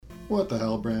What the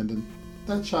hell, Brandon?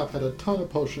 That shop had a ton of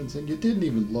potions and you didn't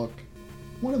even look.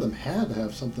 One of them had to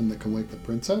have something that can wake the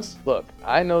princess. Look,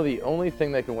 I know the only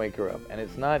thing that can wake her up, and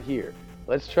it's not here.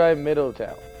 Let's try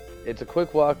Middletown. It's a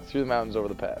quick walk through the mountains over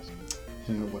the pass.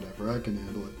 Yeah, whatever, I can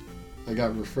handle it. I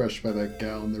got refreshed by that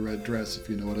gal in the red dress, if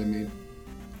you know what I mean.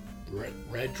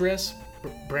 Red dress?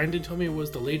 Brandon told me it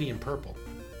was the lady in purple.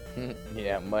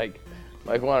 Yeah, Mike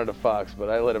wanted a fox, but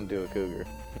I let him do a cougar.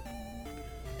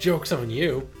 Joke's on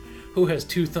you. Who has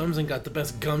 2 thumbs and got the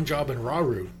best gum job in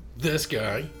Rauru? This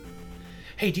guy.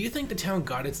 Hey, do you think the town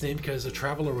got its name because a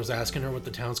traveler was asking her what the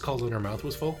town's called when her mouth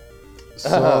was full?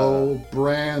 So,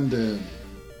 Brandon,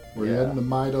 we're heading to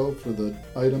Mido for the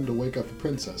item to wake up the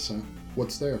princess, huh?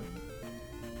 What's there?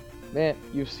 Man,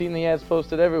 you've seen the ads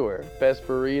posted everywhere. Best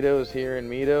burritos here in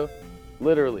Mido.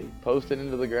 Literally, posted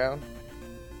into the ground.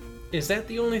 Is that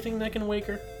the only thing that can wake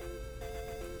her?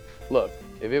 Look,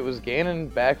 if it was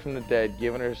Ganon back from the dead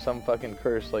giving her some fucking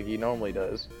curse like he normally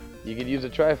does, you could use a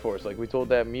Triforce like we told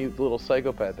that mute little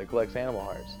psychopath that collects animal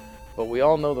hearts. But we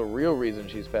all know the real reason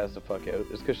she's passed the fuck out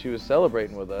is because she was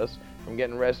celebrating with us from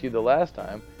getting rescued the last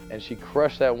time, and she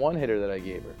crushed that one hitter that I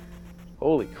gave her.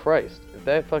 Holy Christ, if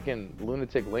that fucking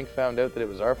lunatic Link found out that it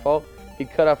was our fault,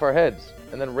 he'd cut off our heads,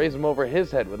 and then raise them over his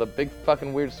head with a big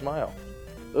fucking weird smile.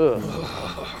 Ugh.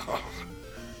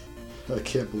 I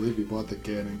can't believe he bought the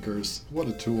Ganon curse. What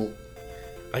a tool.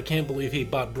 I can't believe he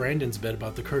bought Brandon's bed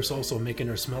about the curse also making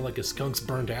her smell like a skunk's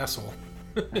burned asshole.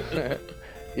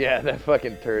 Yeah, that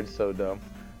fucking turd's so dumb.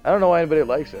 I don't know why anybody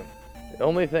likes him. The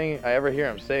only thing I ever hear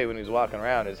him say when he's walking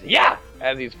around is, "Yeah!"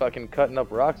 as he's fucking cutting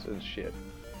up rocks and shit.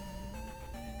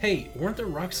 Hey, weren't there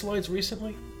rock slides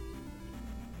recently?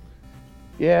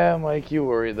 Yeah, Mike, you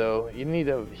worry though. You need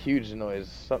a huge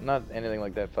noise. Not anything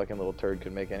like that fucking little turd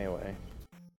could make anyway.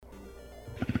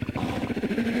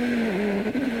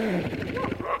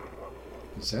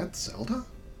 Is that Zelda?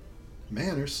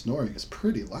 Man, her snoring is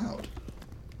pretty loud.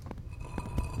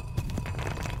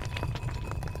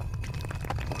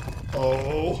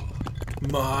 Oh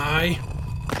my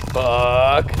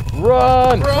fuck!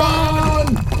 Run!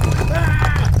 Run!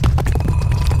 Ah!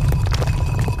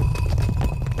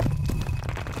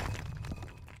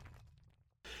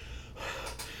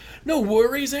 No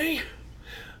worries, eh?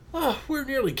 Oh, we're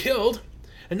nearly killed.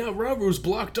 And now Rauru's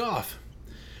blocked off.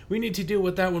 We need to deal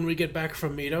with that when we get back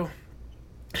from Mido.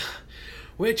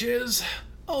 Which is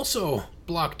also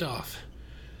blocked off.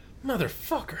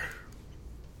 Motherfucker.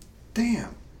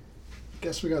 Damn.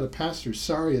 Guess we gotta pass through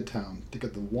Saria Town to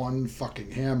get the one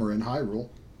fucking hammer in Hyrule.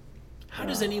 How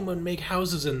does anyone make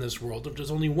houses in this world if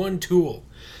there's only one tool?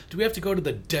 Do we have to go to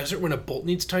the desert when a bolt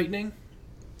needs tightening?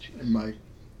 Mike,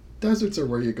 deserts are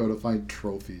where you go to find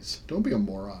trophies. Don't be a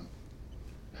moron.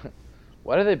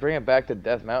 Why do they bring it back to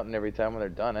Death Mountain every time when they're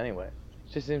done anyway?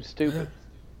 It just seems stupid.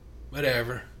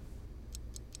 Whatever.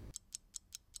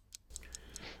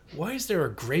 Why is there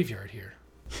a graveyard here?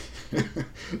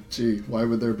 Gee, why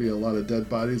would there be a lot of dead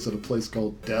bodies at a place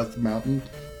called Death Mountain?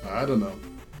 I don't know.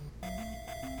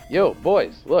 Yo,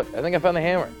 boys, look, I think I found the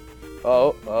hammer.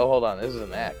 Oh, hold on, this is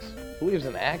an axe. Who leaves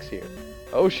an axe here?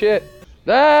 Oh shit!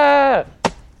 Ah!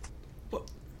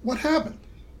 What happened?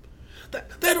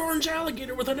 That orange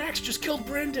alligator with an axe just killed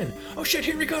Brandon. Oh shit,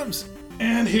 here he comes.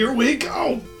 And here we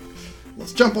go.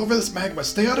 Let's jump over this magma.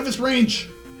 Stay out of his range.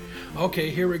 Okay,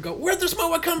 here we go. Where'd this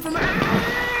Moa come from?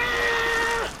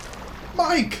 Ah!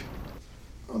 Mike!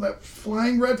 Oh, that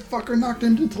flying red fucker knocked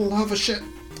him into the lava shit.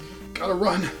 Gotta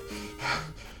run.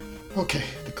 Okay,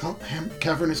 the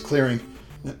cavern is clearing.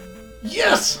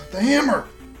 Yes! The hammer!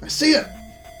 I see it!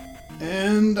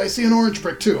 And I see an orange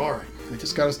brick too. Alright, I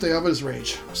just gotta stay out of his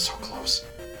range. I was so close.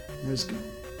 There's a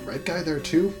red guy there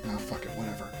too? Oh, fuck it,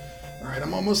 whatever. Alright,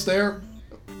 I'm almost there.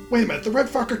 Wait a minute, the red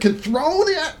fucker can throw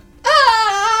the...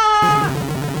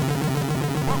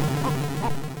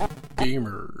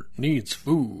 Gamer needs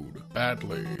food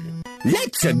badly.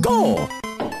 Let's go!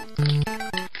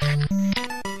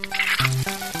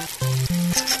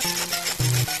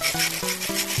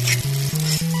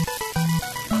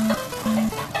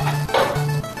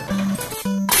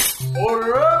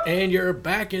 Order up! And you're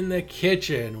back in the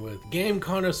kitchen with game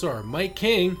connoisseur Mike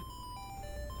King,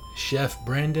 Chef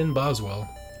Brandon Boswell,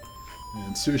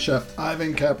 and sous chef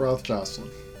Ivan Kaproth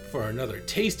Jocelyn for another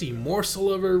tasty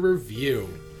morsel of a review.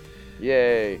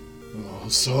 Yay. Oh,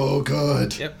 so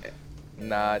good. Yep.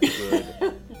 Not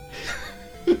good.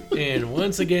 And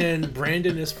once again,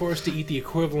 Brandon is forced to eat the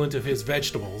equivalent of his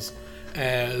vegetables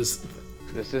as...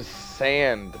 This is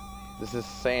sand. This is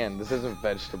sand. This isn't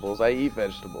vegetables. I eat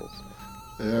vegetables.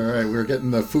 Alright, we're getting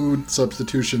the food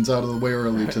substitutions out of the way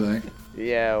early tonight.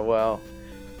 Yeah, well,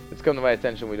 It's come to my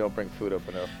attention we don't bring food up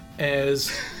enough.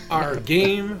 As our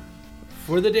game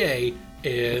for the day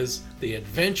is The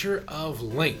Adventure of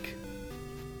Link.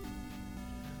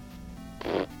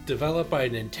 Developed by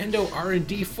Nintendo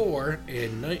R&D 4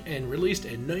 and released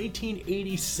in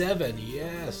 1987.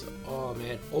 Yes. Oh,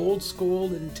 man. Old school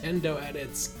Nintendo at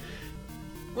its...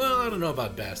 Well, I don't know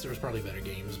about best. There was probably better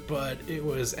games. But it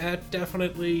was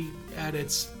definitely at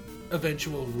its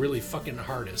eventual really fucking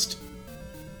hardest.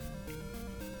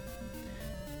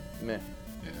 Meh.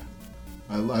 Yeah.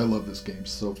 I love this game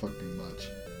so fucking much.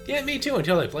 Yeah, me too,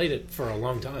 until I played it for a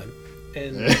long time.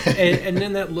 And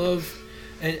then that love...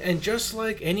 And just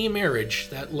like any marriage,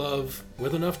 that love,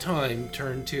 with enough time,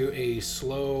 turned to a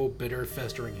slow, bitter,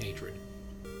 festering hatred.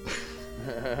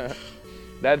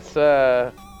 That's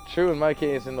true in my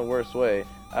case in the worst way.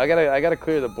 I gotta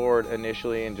clear the board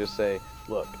initially and just say,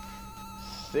 look,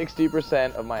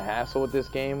 60% of my hassle with this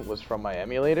game was from my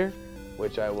emulator,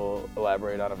 which I will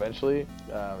elaborate on eventually.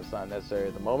 It's not necessary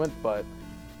at the moment, but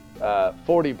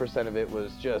 40% of it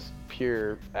was just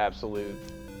pure, absolute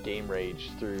game rage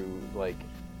through, like,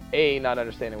 not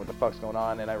understanding what the fuck's going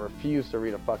on, and I refused to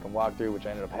read a fucking walkthrough, which I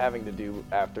ended up having to do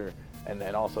after, and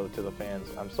also to the fans,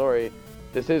 I'm sorry,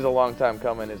 this is a long time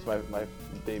coming, it's my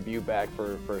debut back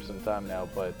for some time now,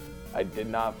 but I did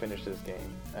not finish this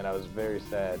game, and I was very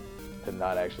sad to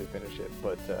not actually finish it,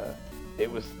 but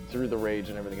it was through the rage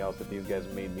and everything else that these guys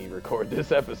made me record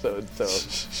this episode, so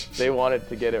they wanted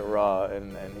to get it raw,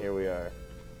 and here we are,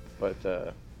 but...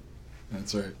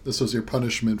 That's right. This was your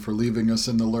punishment for leaving us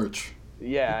in the lurch.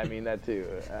 Yeah, I mean, that too.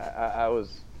 I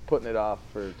was putting it off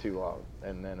for too long,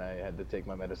 and then I had to take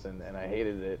my medicine, and I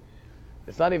hated it.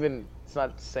 It's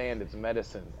not sand, it's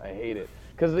medicine. I hate it.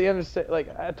 Because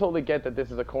I totally get that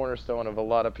this is a cornerstone of a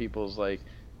lot of people's, like,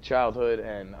 childhood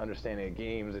and understanding of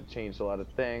games. It changed a lot of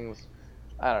things.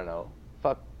 I don't know.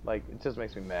 It just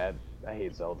makes me mad. I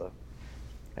hate Zelda.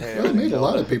 Well, it made a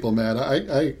lot of people mad.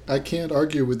 I can't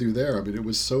argue with you there. I mean, it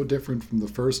was so different from the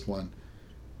first one.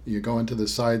 You go into the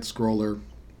side scroller,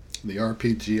 the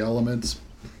RPG elements,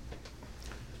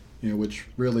 which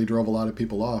really drove a lot of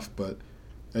people off. But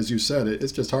as you said,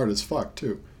 it's just hard as fuck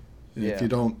too. And if you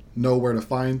don't know where to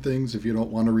find things, if you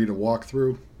don't want to read a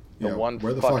walkthrough,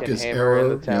 where the fuck is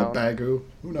Error, Bagu,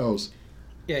 who knows?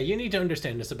 Yeah, you need to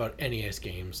understand this about NES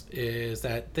games, is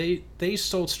that they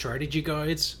sold strategy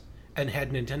guides and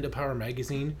had Nintendo Power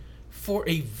Magazine for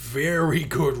a very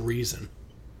good reason.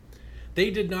 They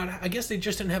did not... I guess they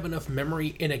just didn't have enough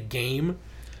memory in a game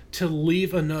to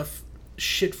leave enough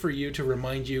shit for you to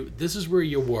remind you, this is where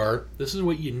you were, this is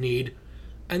what you need,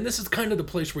 and this is kind of the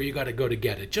place where you got to go to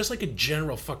get it. Just like a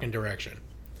general fucking direction.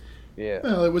 Yeah.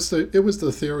 Well, it was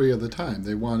the theory of the time.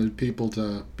 They wanted people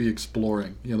to be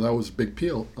exploring. That was a big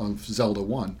appeal of Zelda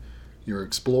 1. You're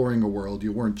exploring a world.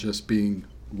 You weren't just being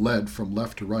led from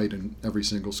left to right in every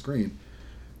single screen.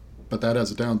 But that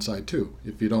has a downside too.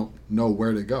 If you don't know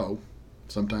where to go,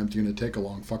 sometimes you're going to take a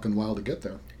long fucking while to get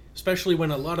there. Especially when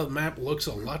a lot of the map looks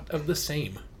a lot of the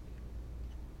same.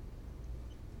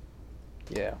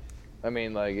 Yeah. I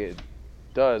mean, like, it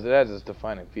does. It has its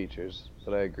defining features,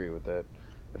 but I agree with that.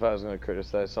 If I was going to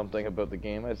criticize something about the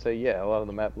game, I'd say, yeah, a lot of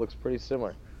the map looks pretty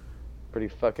similar. Pretty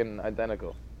fucking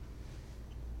identical.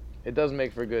 It does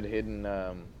make for good hidden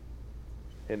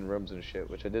rooms and shit,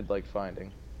 which I did like finding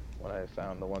when I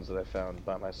found the ones that I found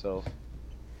by myself.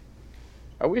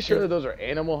 Are we sure that those are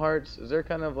animal hearts? Is there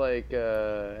kind of like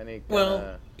any?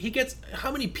 Well, he gets.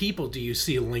 How many people do you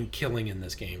see Link killing in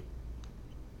this game?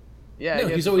 Yeah, no,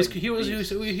 he's always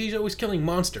killing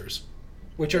monsters,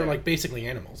 which are like basically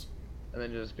animals. And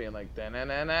then just being like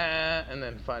da-na-na-na, and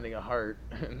then finding a heart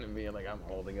and then being like, I'm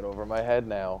holding it over my head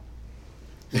now.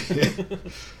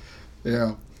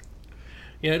 Yeah.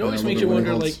 Yeah, it always makes you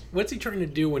wonder, like, what's he trying to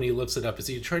do when he lifts it up? Is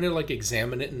he trying to, like,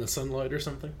 examine it in the sunlight or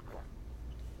something?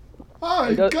 Oh,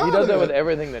 he does that with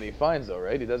everything that he finds, though,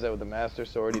 right? He does that with the Master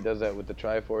Sword. He does that with the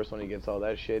Triforce when he gets all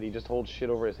that shit. He just holds shit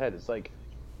over his head. It's like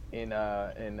in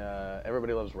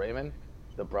Everybody Loves Raymond,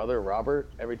 the brother,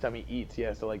 Robert, every time he eats, he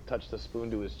has to, like, touch the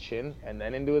spoon to his chin and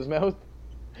then into his mouth.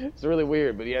 It's really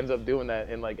weird, but he ends up doing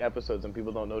that in, like, episodes, and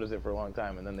people don't notice it for a long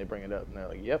time, and then they bring it up, and they're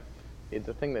like, yep, it's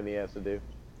a thing that he has to do.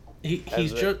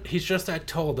 He's just that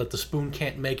tall that the spoon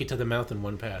can't make it to the mouth in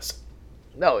one pass.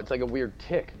 No, it's like a weird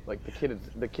tick. Like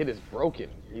the kid is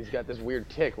broken. He's got this weird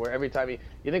tick where every time you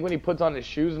think when he puts on his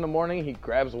shoes in the morning, he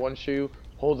grabs one shoe,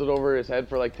 holds it over his head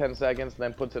for like 10 seconds,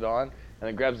 then puts it on, and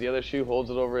then grabs the other shoe, holds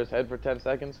it over his head for 10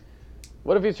 seconds.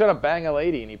 What if he's trying to bang a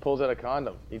lady and he pulls out a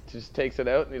condom? He just takes it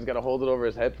out and he's got to hold it over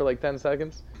his head for like 10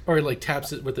 seconds? Or he like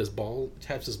taps it with his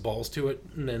balls to it,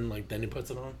 and then he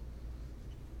puts it on.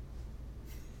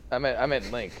 I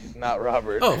meant Link, not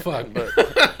Robert. Oh, fuck. But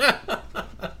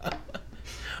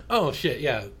Oh, shit,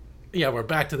 yeah. Yeah, we're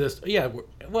back to this. Yeah,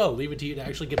 well, leave it to you to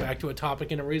actually get back to a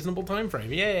topic in a reasonable time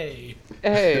frame. Yay!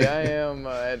 hey, I am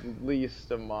at least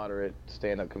a moderate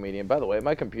stand-up comedian. By the way,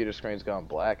 my computer screen's gone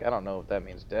black. I don't know if that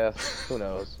means death. Who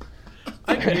knows?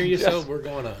 I can hear you, so we're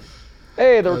going on.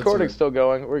 Hey, the That's recording's right. still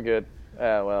going. We're good.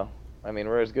 Well, I mean,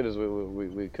 we're as good as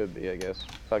we could be, I guess.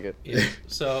 Fuck it. Yeah.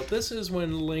 So this is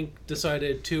when Link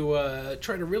decided to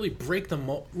try to really break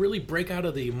out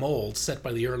of the mold set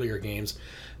by the earlier games,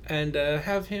 and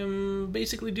have him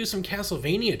basically do some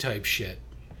Castlevania type shit,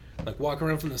 like walk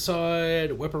around from the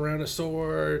side, whip around a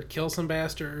sword, kill some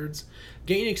bastards,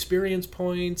 gain experience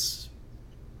points,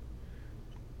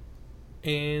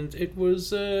 and it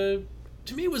was.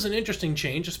 To me, it was an interesting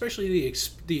change, especially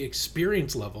the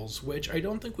experience levels, which I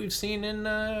don't think we've seen in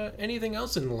anything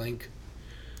else in Link.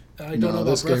 I don't know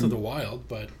about Breath of the Wild,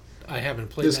 but I haven't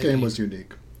played This that game was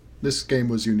unique. This game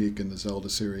was unique in the Zelda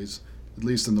series, at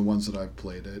least in the ones that I've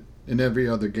played it. In every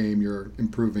other game, you're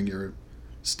improving your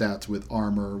stats with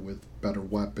armor, with better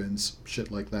weapons,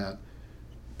 shit like that.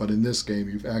 But in this game,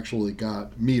 you've actually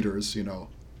got meters,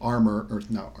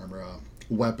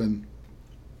 weapon,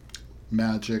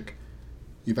 magic.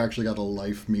 You've actually got a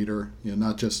life meter,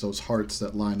 not just those hearts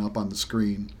that line up on the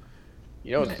screen,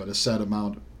 but a set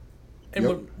amount. And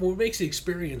Yep. what makes the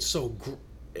experience so,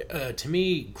 to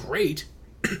me, great,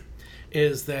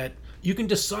 is that you can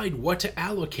decide what to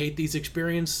allocate this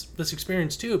experience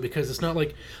to, because it's not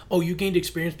like, oh, you gained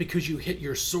experience because you hit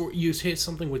your sword, you hit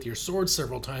something with your sword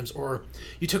several times, or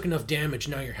you took enough damage,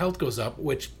 now your health goes up,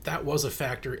 which that was a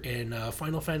factor in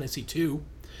Final Fantasy II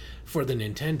for the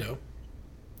Nintendo,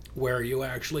 where you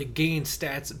actually gain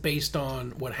stats based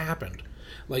on what happened.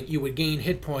 Like, you would gain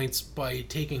hit points by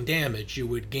taking damage. You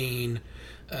would gain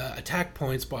attack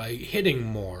points by hitting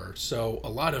more. So a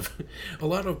lot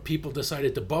of people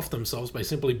decided to buff themselves by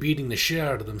simply beating the shit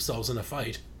out of themselves in a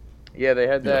fight. Yeah, they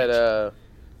had that.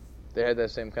 They had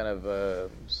that same kind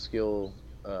of skill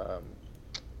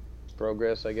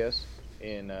progress, I guess,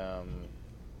 in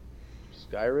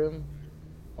Skyrim.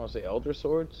 I want to say Elder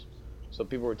Swords. So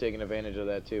people were taking advantage of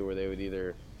that too, where they would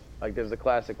either, like, there's the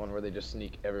classic one where they just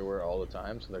sneak everywhere all the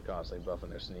time, so they're constantly buffing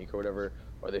their sneak or whatever,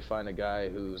 or they find a guy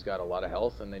who's got a lot of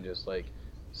health and they just, like,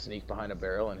 sneak behind a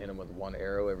barrel and hit him with one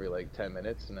arrow every, like, 10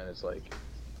 minutes, and then it's like,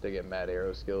 they get mad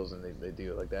arrow skills and they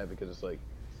do it like that, because it's like,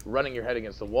 running your head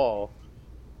against the wall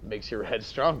makes your head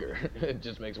stronger. It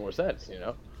just makes more sense,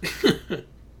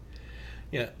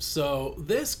 Yeah, so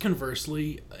this,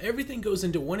 conversely, everything goes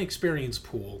into one experience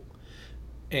pool,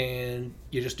 and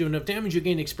you just do enough damage, you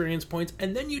gain experience points,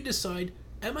 and then you decide,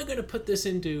 am I going to put this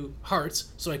into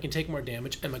hearts so I can take more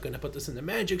damage? Am I going to put this into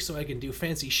magic so I can do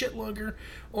fancy shit longer?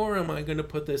 Or am I going to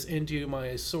put this into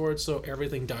my sword so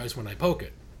everything dies when I poke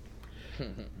it?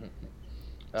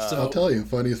 I'll tell you a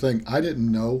funny thing. I didn't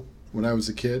know when I was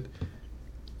a kid.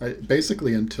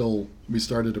 Basically, until we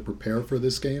started to prepare for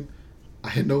this game,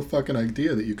 I had no fucking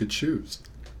idea that you could choose.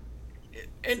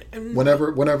 And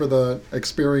Whenever the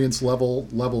experience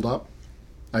leveled up,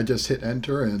 I just hit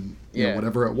enter and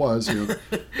whatever it was, you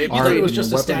It thought it was Arm,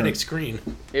 just a weapon static or- screen.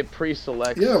 It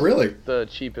pre-selects Yeah, really. the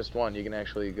cheapest one. You can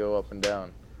actually go up and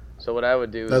down. So what I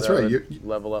would do is That's I right, would you-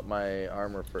 level up my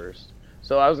armor first.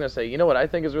 So I was going to say, you know what I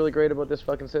think is really great about this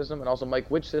fucking system? And also,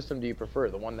 Mike, which system do you prefer?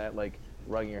 The one that, like,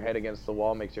 running your head against the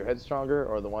wall makes your head stronger,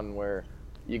 or the one where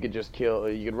you could just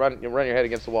you could run your head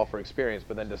against the wall for experience,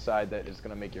 but then decide that it's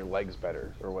going to make your legs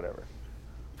better, or whatever?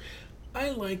 I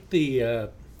like the.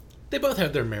 They both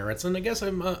have their merits, and I guess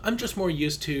I'm just more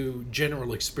used to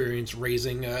general experience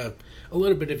raising a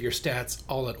little bit of your stats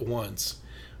all at once.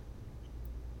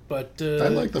 But I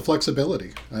like the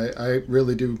flexibility. I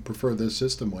really do prefer this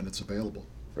system when it's available.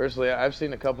 Personally, I've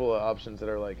seen a couple of options that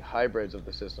are like hybrids of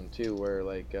the system too, where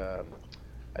like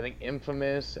I think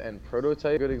Infamous and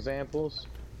Prototype are good examples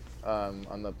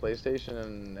on the PlayStation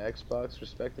and Xbox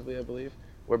respectively, I believe.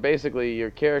 Where basically your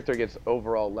character gets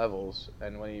overall levels,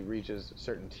 and when he reaches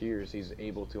certain tiers, he's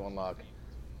able to unlock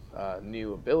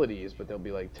new abilities, but there'll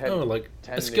be like 10, like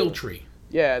 10 a skill new, tree.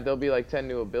 Yeah, there'll be like 10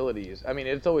 new abilities. I mean,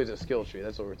 it's always a skill tree.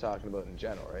 That's what we're talking about in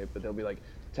general, right? But there'll be like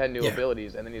 10 new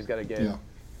abilities, and then he's got to get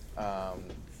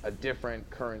a different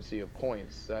currency of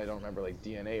points. I don't remember, like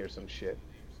DNA or some shit.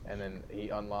 And then he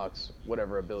unlocks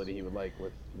whatever ability he would like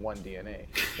with one DNA.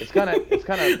 It's kind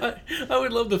of. I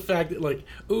would love the fact that, like,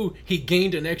 ooh, he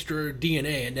gained an extra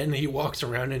DNA, and then he walks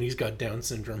around and he's got Down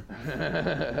syndrome.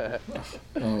 Oh,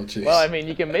 jeez. Well, I mean,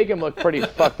 you can make him look pretty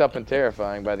fucked up and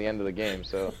terrifying by the end of the game.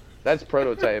 So that's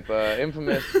Prototype.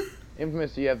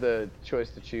 Infamous, you have the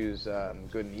choice to choose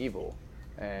good and evil,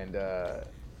 and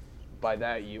by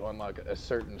that you unlock a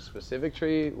certain specific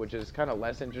tree, which is kind of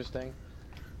less interesting,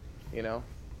 you know.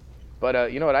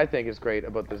 But you know what I think is great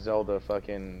about the Zelda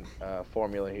fucking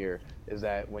formula here is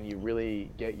that when you really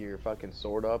get your fucking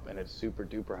sword up and it's super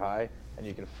duper high, and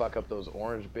you can fuck up those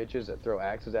orange bitches that throw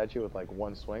axes at you with like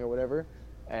one swing or whatever,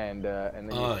 and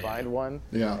then you find one,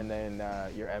 and then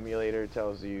your emulator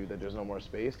tells you that there's no more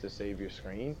space to save your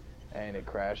screen, and it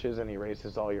crashes and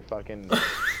erases all your fucking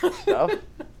stuff.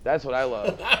 That's what I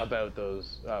love about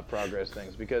those progress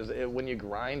things, because when you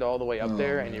grind all the way up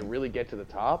there and you really get to the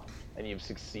top and you've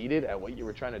succeeded at what you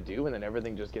were trying to do, and then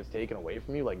everything just gets taken away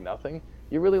from you like nothing,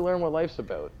 you really learn what life's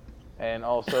about, and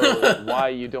also why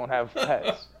you don't have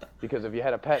pets, because if you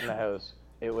had a pet in the house,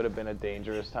 it would have been a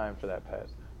dangerous time for that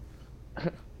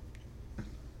pet.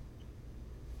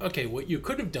 Okay, what you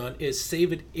could have done is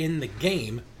save it in the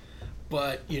game,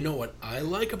 but you know what I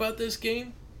like about this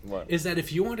game? What? Is that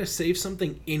if you want to save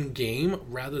something in-game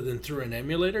rather than through an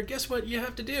emulator, guess what you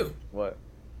have to do? What?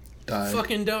 Die.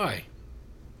 Fucking die.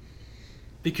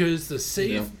 Because the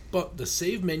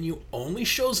save menu only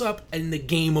shows up in the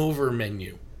game over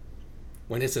menu.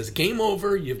 When it says game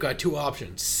over, you've got two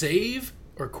options: save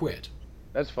or quit.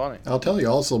 That's funny. I'll tell you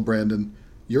also, Brandon,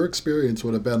 your experience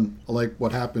would have been like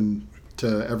what happened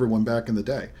to everyone back in the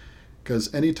day.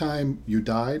 Because anytime you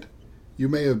died, you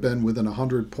may have been within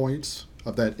 100 points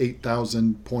of that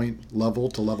 8,000 point level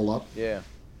to level up. Yeah.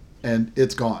 And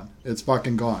it's gone. It's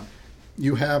fucking gone.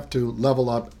 You have to level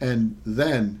up, and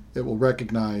then it will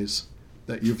recognize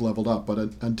that you've leveled up. But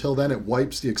until then, it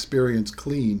wipes the experience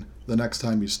clean the next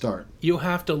time you start. You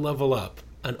have to level up,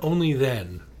 and only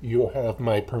then you'll have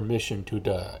my permission to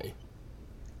die.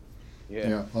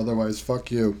 Yeah. Otherwise, fuck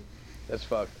you. That's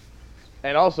fucked.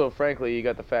 And also, frankly, you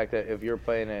got the fact that if you're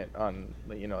playing it on,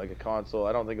 you know, like a console,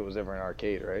 I don't think it was ever an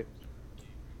arcade, right?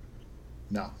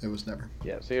 No, it was never.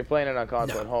 Yeah, so you're playing it on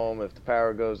console at home. If the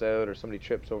power goes out or somebody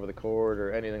trips over the cord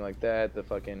or anything like that, the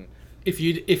fucking... If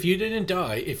you didn't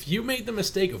die, if you made the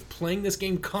mistake of playing this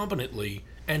game competently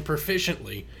and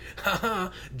proficiently, haha,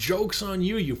 joke's on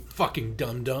you, you fucking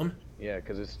dum-dum. Yeah,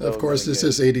 because it's... Of course, this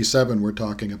is 87 we're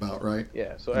talking about, right?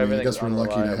 Yeah, so I everything's guess we're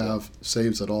lucky to have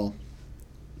saves at all.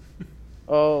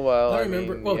 Oh, well, I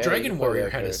remember. mean, Well, yeah, Dragon you can play Warrior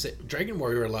that Dragon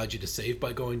Warrior allowed you to save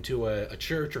by going to a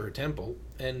church or a temple,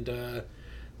 and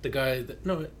the guy that,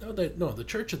 the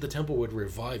church or the temple would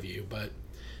revive you, but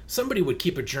somebody would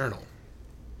keep a journal,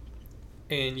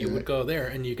 and you would go there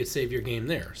and you could save your game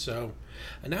there. So,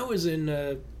 and that was in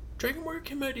Dragon Warrior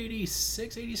came out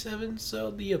 86, 87,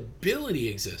 so the ability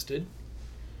existed.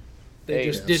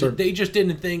 They just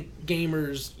didn't think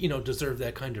gamers, deserve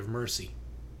that kind of mercy.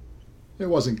 It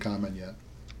wasn't common yet.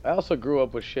 I also grew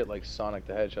up with shit like Sonic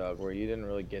the Hedgehog, where you didn't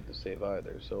really get to save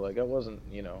either. So, like, I wasn't,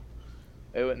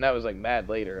 and that was, like, mad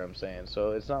later, I'm saying.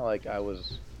 So, it's not like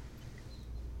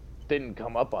didn't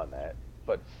come up on that.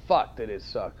 But fuck, did it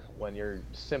suck when your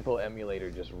simple emulator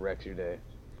just wrecks your day.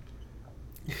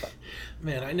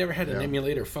 Man, I never had an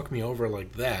emulator fuck me over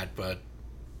like that, but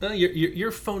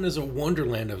your phone is a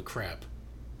wonderland of crap.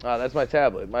 That's my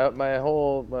tablet. My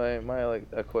whole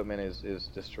equipment is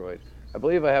destroyed. I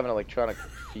believe I have an electronic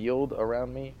field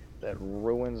around me that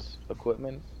ruins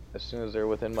equipment as soon as they're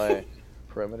within my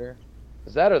perimeter.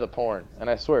 Is that or the porn? And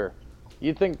I swear,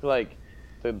 you'd think like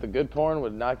the good porn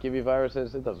would not give you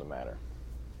viruses. It doesn't matter.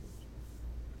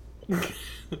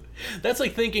 That's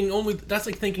like thinking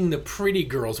the pretty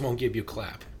girls won't give you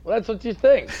clap. Well, that's what you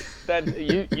think. That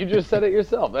you just said it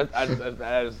yourself.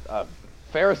 That is a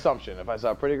fair assumption. If I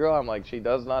saw a pretty girl, I'm like, she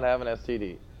does not have an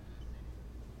STD.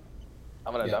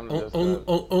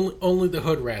 Only the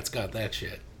hood rats got that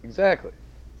shit. Exactly.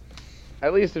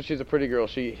 At least if she's a pretty girl,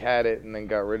 she had it and then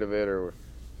got rid of it, or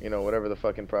whatever the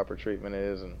fucking proper treatment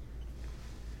is, and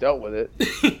dealt with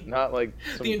it. Not like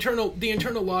the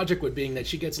internal logic would being that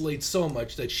she gets laid so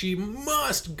much that she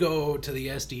must go to the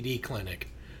STD clinic.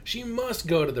 She must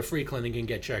go to the free clinic and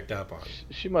get checked up on.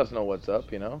 She must know what's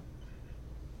up,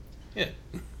 Yeah.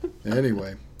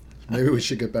 Anyway, maybe we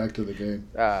should get back to the game.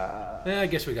 I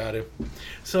guess we got to.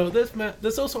 So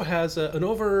this also has an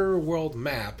overworld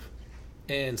map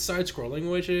and side-scrolling,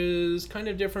 which is kind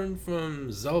of different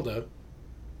from Zelda,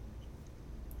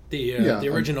 the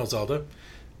original Zelda.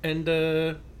 And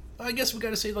I guess we got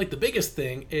to say, like, the biggest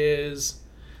thing is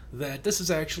that this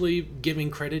is actually giving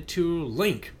credit to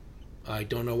Link. I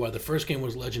don't know why the first game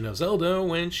was Legend of Zelda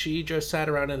when she just sat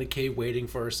around in a cave waiting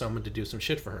for someone to do some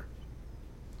shit for her.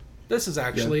 This is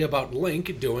actually about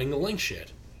Link doing the Link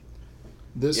shit.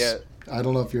 I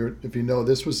don't know if you know,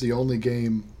 this was the only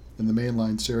game in the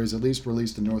mainline series, at least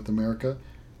released in North America,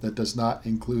 that does not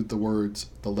include the words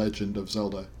 "The Legend of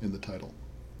Zelda" in the title.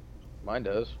 Mine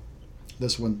does.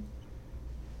 This one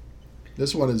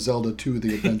This one is Zelda 2: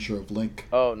 The Adventure of Link.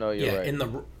 Oh no, you're right. In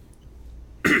the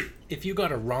if you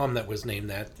got a ROM that was named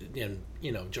that, then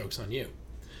joke's on you.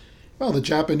 Well, the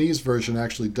Japanese version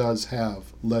actually does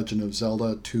have Legend of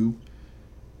Zelda 2,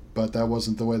 but that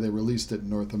wasn't the way they released it in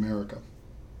North America.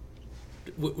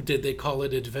 Did they call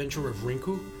it Adventure of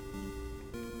Rinku?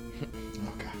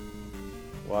 Okay.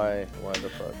 Why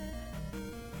the fuck?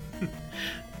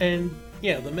 And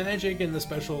yeah, the magic and the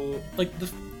special, like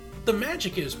the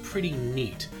magic is pretty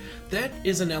neat. That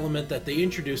is an element that they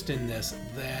introduced in this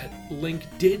that Link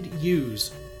did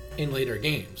use in later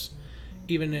games.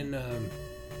 Even in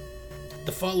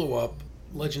the follow-up,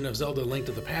 Legend of Zelda: Link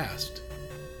to the Past,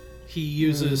 he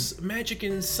uses magic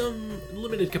in some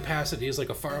limited capacities, like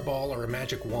a fireball or a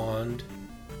magic wand.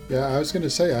 Yeah, I was going to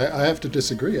say, I have to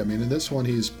disagree. I mean, in this one,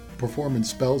 he's performing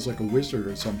spells like a wizard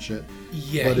or some shit.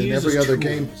 Yeah, but he in uses every other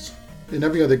tools. in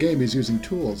every other game, he's using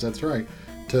tools. That's right,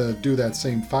 to do that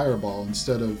same fireball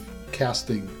instead of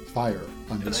casting fire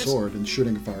on his sword and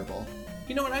shooting a fireball.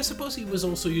 You know what? I suppose he was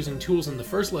also using tools in the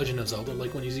first Legend of Zelda,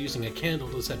 like when he's using a candle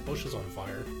to set bushes on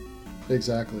fire.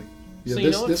 Exactly. Yeah, So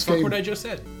you know what? Fuck what I just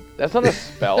said. That's not a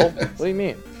spell. What do you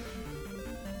mean?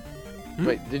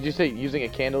 Wait, did you say using a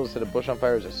candle to set a bush on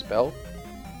fire is a spell?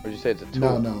 Or did you say it's a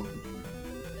tool? No.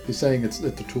 He's saying it's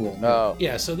a tool. Oh.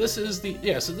 Yeah, so this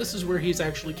is where he's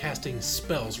actually casting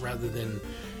spells rather than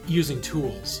using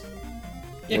tools.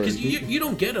 Yeah, because you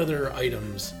don't get other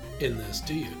items in this,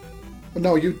 do you?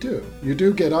 No, you do. You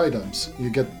do get items. You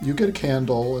get a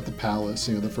candle at the palace,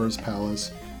 the first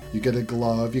palace. You get a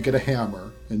glove, you get a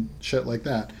hammer, and shit like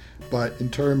that. But in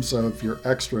terms of your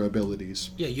extra abilities,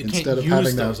 Yeah, you instead can't of use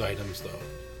having those that, items, though.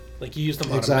 Like, you use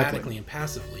them Exactly. automatically and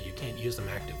passively. You can't use them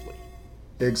actively.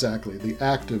 Exactly. The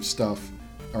active stuff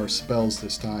are spells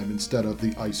this time instead of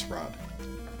the ice rod.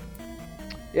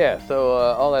 Yeah, so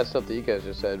all that stuff that you guys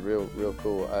just said, real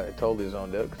cool. I totally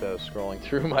zoned out because I was scrolling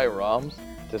through my ROMs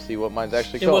to see what mine's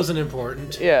actually called. It wasn't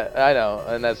important. Yeah, I know,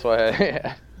 and that's why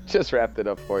I just wrapped it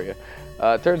up for you.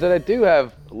 Turns out I do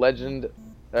have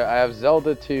I have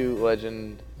Zelda 2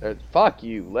 Legend.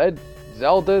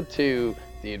 Zelda 2: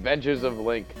 The Adventures of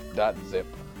Link.zip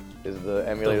is the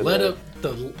emulator.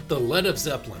 The lead of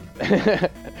Zeppelin.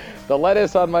 The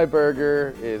lettuce on my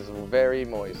burger is very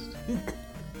moist.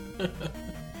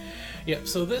 Yeah,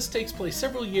 so this takes place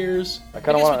several years. I I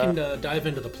kinda guess wanna- we can dive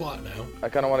into the plot now. I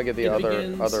kind of want to get the It other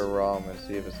begins- ROM and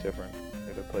see if it's different,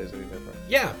 if it plays any different.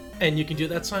 Yeah, and you can do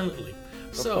that silently.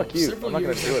 So, fuck you. several I'm not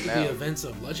gonna years do it after now. the events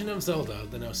of Legend of Zelda,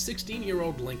 the now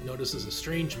 16-year-old Link notices a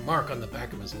strange mark on the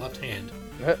back of his left hand.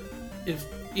 If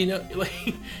like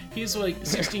he's like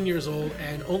 16 years old,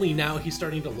 and only now he's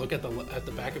starting to look at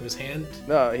the back of his hand.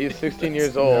 No, he's 16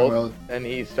 years old, well, and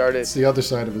he started It's the other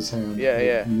side of his hand. Yeah, that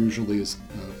yeah. He usually is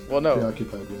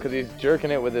preoccupied with. because he's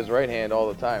jerking it with his right hand all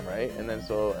the time, right? And then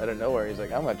so out of nowhere, he's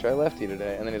like, I'm gonna try lefty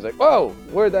today, and then he's like, whoa,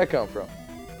 where'd that come from?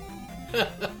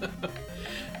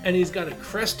 And he's got a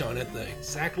crest on it,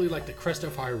 exactly like the crest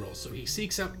of Hyrule. So he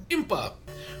seeks out Impa,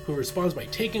 who responds by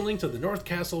taking Link to the North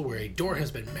Castle, where a door has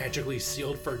been magically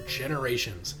sealed for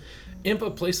generations.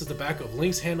 Impa places the back of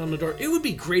Link's hand on the door. It would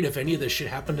be great if any of this shit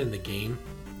happened in the game.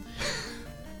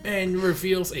 And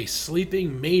reveals a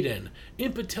sleeping maiden.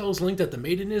 Impa tells Link that the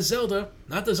maiden is Zelda,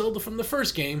 not the Zelda from the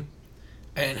first game.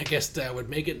 And I guess that would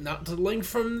make it not the Link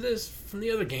from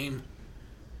the other game.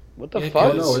 What the Yeah,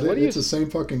 fuck? Oh, no, What do you? it's the same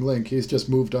fucking Link. He's just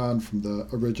moved on from the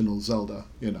original Zelda,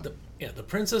 The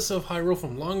Princess of Hyrule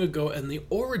from long ago and the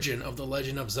origin of the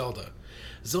Legend of Zelda.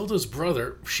 Zelda's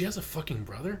brother, she has a fucking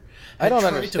brother? I don't had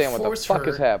tried understand to what the force fuck her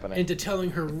is happening. Into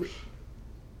telling her.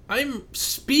 I'm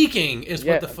speaking is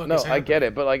Yeah, what the fuck no, is happening. I get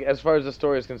it, but like as far as the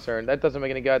story is concerned, that doesn't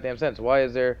make any goddamn sense. Why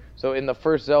is there? So in the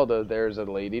first Zelda, there's a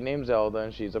lady named Zelda,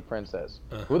 and she's a princess.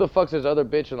 Who the fuck's this other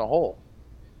bitch in the hole?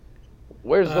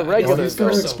 Where's the I guess Well, regular? he's going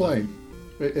to Zelda.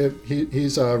 explain.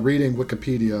 He's reading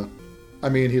Wikipedia. I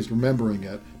mean, he's remembering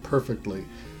it perfectly.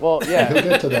 Well, He'll yeah.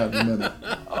 get to that in a minute.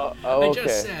 Oh, I okay.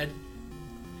 just said.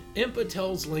 Impa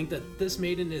tells Link that this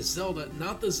maiden is Zelda,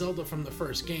 not the Zelda from the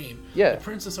first game. Yeah. The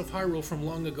Princess of Hyrule from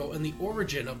long ago and the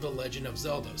origin of the Legend of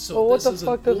Zelda. So Well, what this the is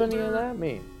fuck an does any of older that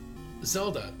mean?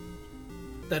 Zelda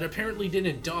that apparently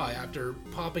didn't die after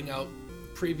popping out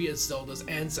previous Zelda's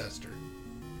ancestor.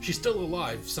 She's still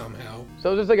alive somehow.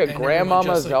 So is this like a And everyone grandmama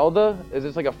just, like- Zelda? Is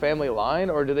this like a family line,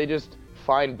 or do they just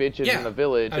find bitches Yeah, in the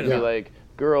village I and don't be know. like,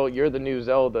 "Girl, you're the new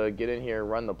Zelda. Get in here,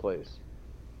 run the place."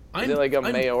 I'm, it like a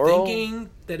I'm mayoral? thinking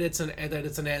that it's an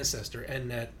ancestor,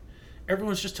 and that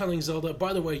everyone's just telling Zelda,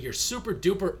 by the way, your super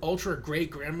duper ultra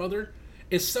great grandmother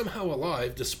is somehow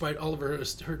alive despite all of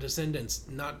her descendants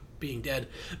not being dead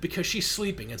because she's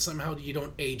sleeping, and somehow you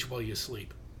don't age while you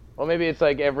sleep. Well, maybe it's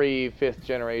like every 5th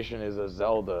generation is a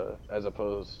Zelda, as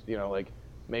opposed, like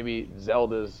maybe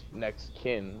Zelda's next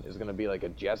kin is gonna be like a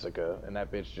Jessica, and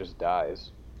that bitch just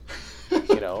dies. But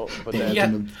then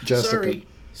Yeah, Jessica.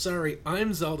 sorry,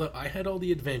 I'm Zelda. I had all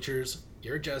the adventures.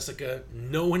 You're Jessica.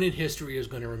 No one in history is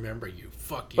going to remember you.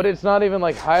 Fuck you. But it's not even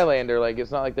like Highlander. Like, it's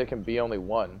not like there can be only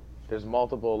one. There's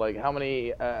multiple. Like, how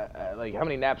many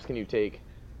naps can you take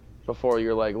before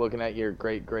you're like looking at your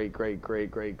great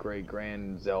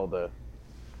grand Zelda,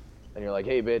 and you're like,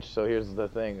 hey bitch, so here's the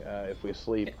thing. If we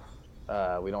sleep,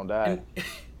 we don't die.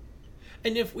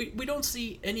 And if we don't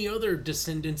see any other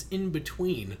descendants in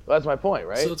between. Well, that's my point,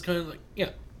 right? So it's kind of like,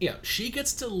 yeah. She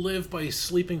gets to live by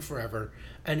sleeping forever,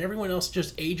 and everyone else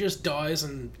just ages, dies,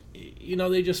 and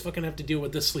they just fucking have to deal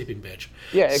with this sleeping bitch.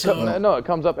 Yeah, it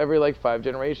comes up every like 5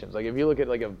 generations. Like if you look at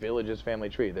like a village's family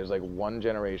tree, there's like one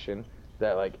generation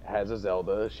that like has a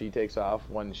Zelda. She takes off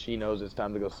when she knows it's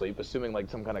time to go sleep, assuming like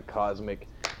some kind of cosmic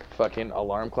fucking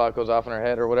alarm clock goes off in her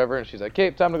head or whatever, and she's like, okay,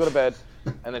 time to go to bed.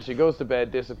 And then she goes to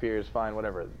bed, disappears, fine,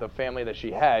 whatever. The family that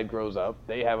she had grows up,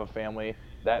 they have a family,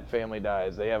 that family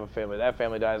dies, they have a family, that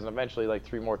family dies, and eventually like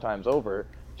 3 more times over,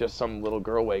 just some little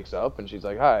girl wakes up and she's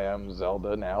like, hi, I'm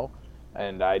Zelda now,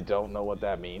 and I don't know what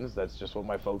that means, that's just what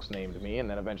my folks named me. And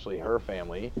then eventually her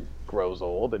family grows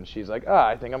old and she's like,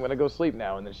 I think I'm gonna go sleep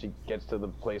now. And then she gets to the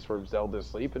place where Zelda's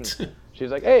asleep and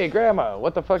she's like, hey grandma,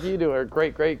 what the fuck are you doing? Or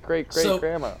great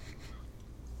grandma.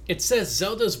 It says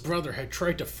Zelda's brother had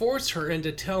tried to force her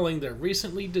into telling their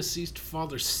recently deceased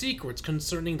father's secrets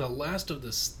concerning the last of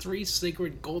the 3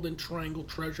 sacred golden triangle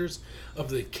treasures of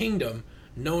the kingdom,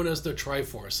 known as the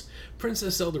Triforce.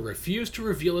 Princess Zelda refused to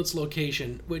reveal its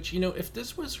location, which, if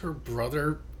this was her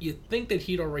brother, you'd think that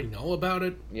he'd already know about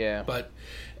it. Yeah. But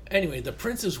anyway, the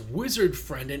prince's wizard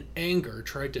friend in anger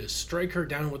tried to strike her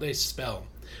down with a spell.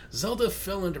 Zelda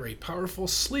fell under a powerful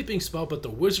sleeping spell, but the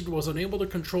wizard was unable to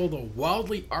control the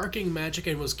wildly arcing magic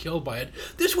and was killed by it.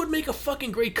 This would make a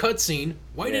fucking great cutscene.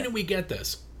 Why didn't we get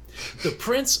this? The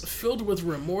prince, filled with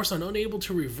remorse and unable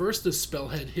to reverse the spell,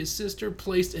 had his sister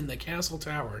placed in the castle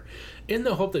tower, in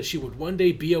the hope that she would one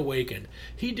day be awakened.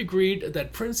 He decreed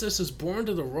that princesses born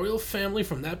to the royal family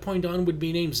from that point on would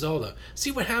be named Zelda.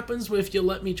 See what happens if you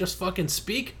let me just fucking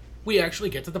speak? We actually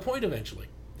get to the point eventually.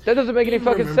 That doesn't make any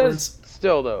fucking sense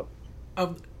still, though.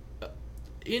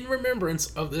 In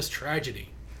remembrance of this tragedy,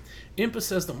 Impa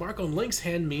says the mark on Link's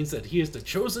hand means that he is the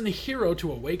chosen hero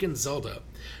to awaken Zelda.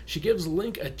 She gives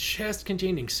Link a chest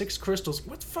containing 6 crystals.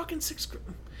 What fucking 6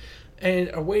 crystals?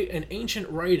 And ancient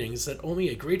writings that only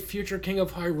a great future king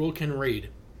of Hyrule can read.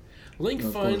 Link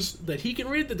finds that he can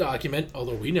read the document,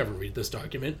 although we never read this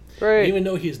document. Right. Even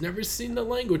though he has never seen the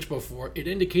language before, it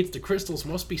indicates the crystals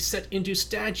must be set into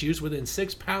statues within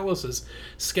 6 palaces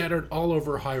scattered all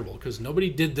over Hyrule, because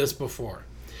nobody did this before.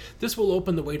 This will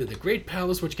open the way to the Great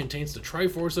Palace, which contains the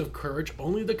Triforce of Courage.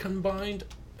 Only the combined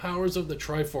powers of the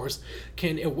Triforce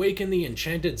can awaken the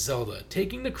enchanted Zelda.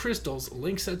 Taking the crystals,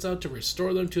 Link sets out to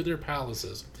restore them to their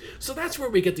palaces. So that's where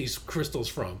we get these crystals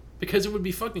from, because it would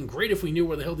be fucking great if we knew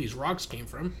where the hell these rocks came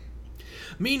from.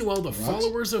 Meanwhile, the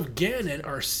followers of Ganon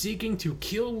are seeking to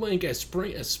kill Link as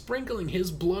sprinkling his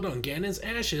blood on Ganon's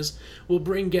ashes will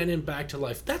bring Ganon back to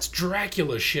life. That's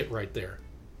Dracula shit right there.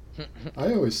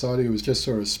 I always thought he was just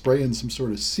sort of spraying some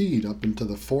sort of seed up into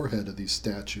the forehead of these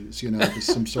statues, just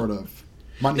some sort of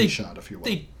money shot, if you will.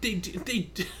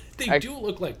 They do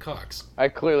look like cocks. I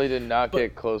clearly did not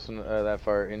get close that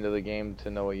far into the game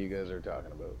to know what you guys are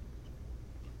talking about.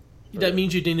 That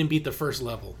means you didn't beat the first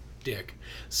level, dick.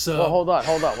 So well, hold on.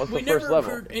 What's the first level? We never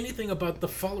heard anything about the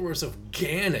followers of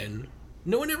Ganon.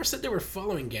 No one ever said they were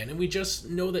following Ganon. We just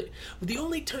know that the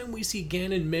only time we see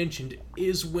Ganon mentioned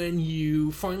is when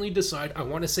you finally decide, I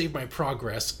want to save my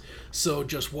progress, so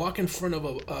just walk in front of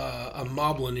a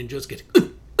moblin and just get...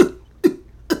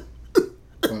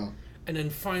 Wow. And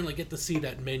then finally get to see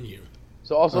that menu.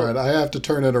 So also, all right, I have to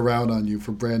turn it around on you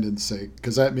for Brandon's sake,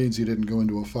 because that means you didn't go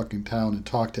into a fucking town and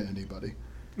talk to anybody.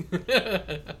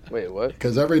 Wait, what?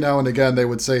 Because every now and again they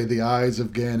would say the eyes of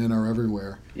Ganon are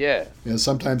everywhere. Yeah.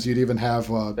 Sometimes you'd even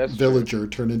have a villager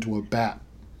turn into a bat.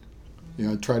 Try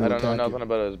to attack you. I don't know nothing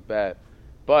about his bat.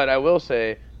 But I will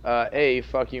say,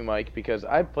 fuck you, Mike, because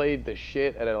I played the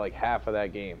shit out of like half of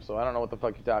that game, so I don't know what the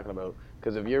fuck you're talking about.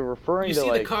 Because if you're referring you to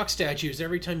see the cock statues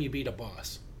every time you beat a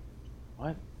boss.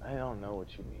 What? I don't know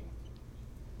what you mean.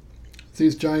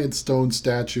 These giant stone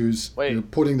statues, you're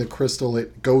putting the crystal,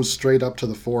 it goes straight up to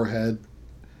the forehead.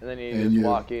 And then you just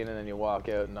walk in and then you walk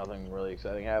out and nothing really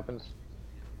exciting happens?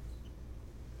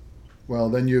 Well,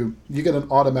 then you get an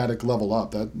automatic level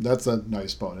up. That's a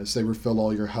nice bonus. They refill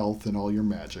all your health and all your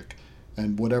magic.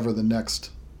 And whatever the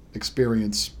next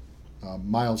experience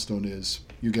milestone is,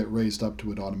 you get raised up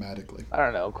to it automatically. I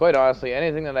don't know. Quite honestly,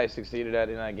 anything that I succeeded at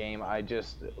in that game, I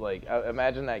just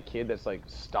imagine that kid that's like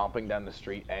stomping down the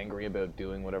street, angry about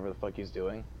doing whatever the fuck he's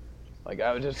doing. Like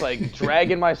I was just like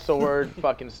dragging my sword,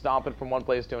 fucking stomping from one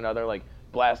place to another, like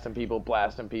blasting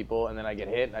people, and then I get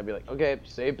hit, and I'd be like, okay,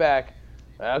 save back.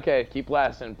 Okay, keep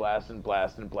blasting.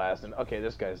 Okay,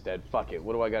 this guy's dead. Fuck it.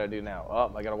 What do I gotta do now?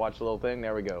 Oh, I gotta watch the little thing.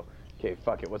 There we go. Okay,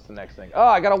 fuck it. What's the next thing? Oh,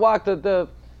 I gotta walk the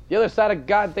other side of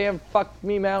goddamn fuck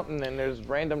me mountain, and there's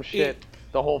random shit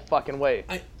the whole fucking way.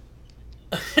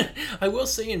 I will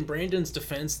say in Brandon's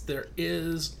defense, there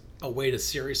is a way to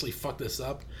seriously fuck this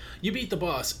up. You beat the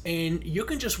boss, and you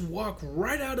can just walk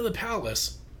right out of the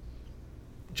palace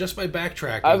just by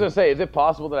backtracking. I was gonna say, is it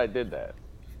possible that I did that?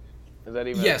 Is that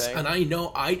even a thing? And I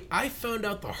know I found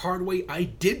out the hard way I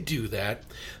did do that,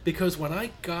 because when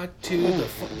I got to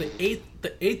the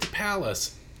eighth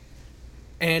palace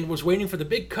and was waiting for the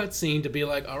big cutscene to be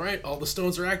like, all right, all the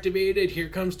stones are activated, here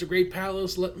comes the great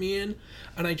palace, let me in,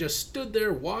 and I just stood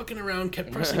there walking around,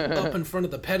 kept pressing up in front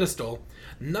of the pedestal,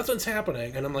 nothing's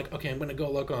happening, and I'm like, okay, I'm gonna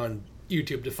go look on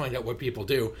YouTube to find out what people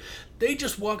do. They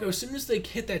just walk, as soon as they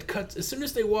hit that cut, as soon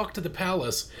as they walk to the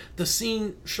palace, the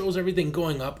scene shows everything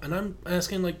going up, and I'm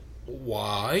asking, like,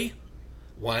 why?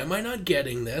 Why am I not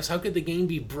getting this? How could the game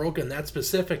be broken that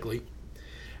specifically?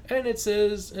 And it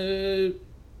says,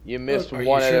 you missed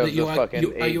one out sure of the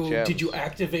fucking 8 gems. Did you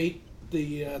activate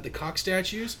the cock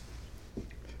statues?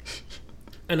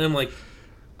 And I'm like,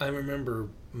 I remember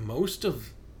most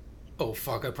of... Oh,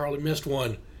 fuck, I probably missed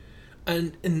one.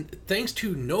 And thanks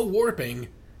to no warping,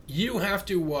 you have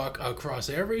to walk across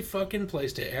every fucking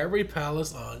place to every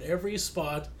palace on every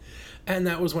spot. And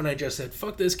that was when I just said,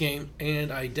 fuck this game.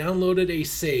 And I downloaded a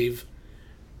save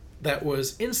that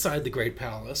was inside the Great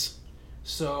Palace.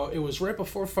 So it was right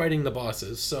before fighting the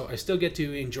bosses. So I still get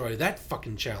to enjoy that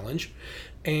fucking challenge.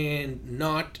 And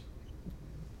not,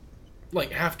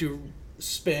 like, have to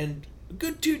spend a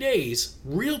good 2 days,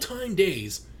 real-time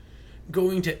days,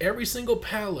 going to every single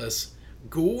palace,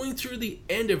 going through the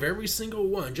end of every single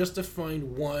one just to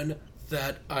find one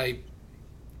that I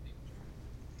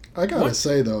gotta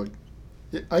say, though,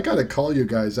 I gotta call you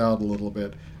guys out a little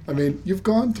bit. I mean, you've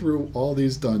gone through all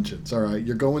these dungeons, all right?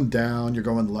 You're going down, you're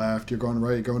going left, you're going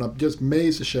right, you're going up, just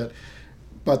maze of shit.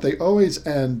 But they always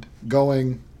end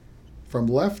going from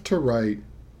left to right,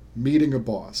 meeting a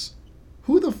boss.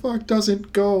 Who the fuck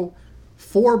doesn't go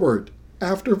forward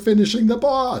after finishing the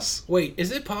boss? Wait,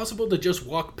 is it possible to just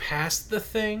walk past the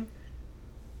thing?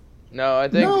 No, I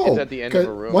think it's at the end of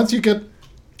a room. Once you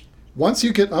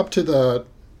get up to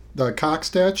the cock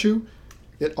statue,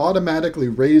 it automatically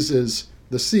raises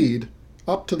the seed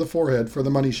up to the forehead for the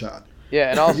money shot.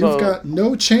 Yeah, and also you've got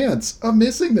no chance of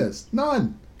missing this.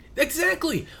 None.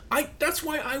 Exactly. That's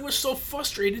why I was so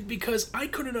frustrated, because I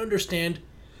couldn't understand.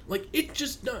 Like, it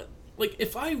just not like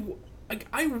if I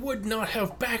would not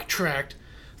have backtracked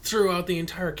throughout the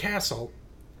entire castle.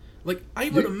 Like, I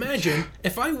would imagine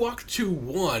if I walked to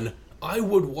one, I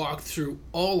would walk through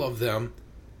all of them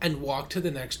and walk to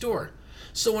the next door.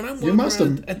 So when I'm walking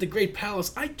around at the Great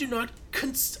Palace, I cannot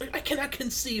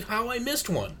conceive how I missed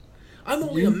one. I'm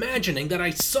only imagining that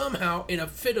I somehow, in a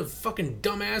fit of fucking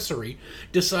dumbassery,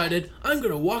 decided I'm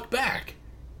going to walk back.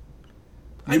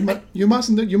 You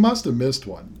must have missed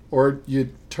one, or you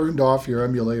turned off your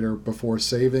emulator before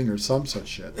saving, or some such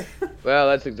shit. Well,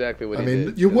 that's exactly what he did. I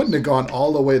mean, you wouldn't have gone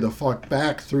all the way the fuck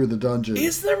back through the dungeon.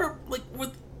 Is there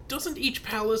doesn't each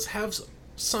palace have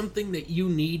something that you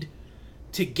need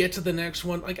to get to the next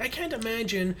one? Like, I can't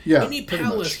imagine any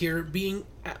palace here being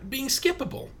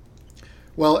skippable.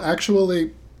 Well,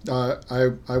 actually,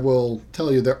 I will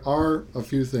tell you, there are a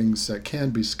few things that can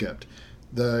be skipped.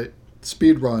 The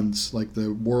speed runs, like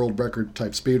the world record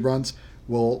type speed runs,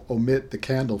 will omit the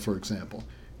candle, for example.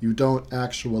 You don't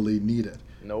actually need it.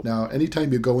 Nope. Now,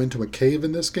 anytime you go into a cave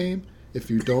in this game, if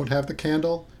you don't have the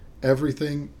candle,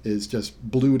 everything is just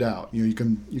blued out. You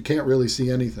can't really see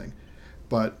anything.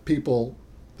 But people,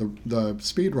 the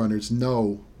speedrunners,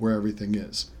 know where everything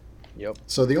is. Yep.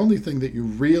 So the only thing that you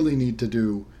really need to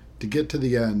do to get to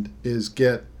the end is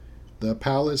get the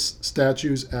palace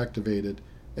statues activated,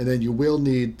 and then you will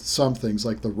need some things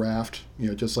like the raft,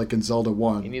 just like in Zelda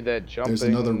 1. You need that jumping. There's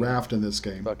another raft in this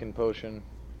game. Fucking potion.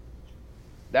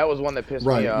 That was one that pissed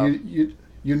me right. off.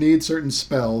 You need certain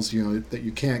spells, that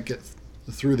you can't get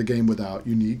through the game without.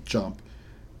 You need jump.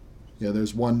 Yeah,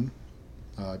 there's one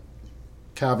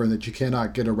cavern that you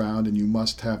cannot get around, and you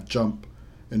must have jump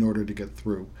in order to get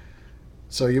through.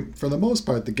 So for the most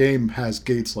part, the game has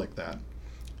gates like that.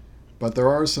 But there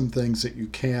are some things that you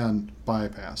can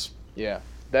bypass. Yeah.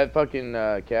 That fucking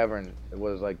cavern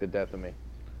was like the death of me.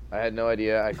 I had no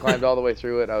idea. I climbed all the way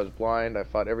through it. I was blind. I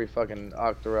fought every fucking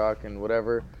Octorok and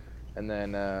whatever. And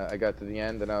then I got to the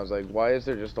end, and I was like, why is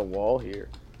there just a wall here?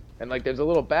 And, like, there's a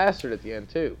little bastard at the end,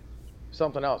 too.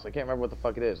 Something else. I can't remember what the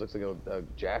fuck it is. Looks like a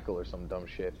jackal or some dumb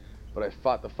shit. But I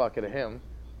fought the fuck out of him.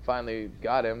 Finally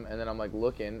got him, and then I'm, like,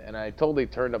 looking. And I totally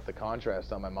turned up the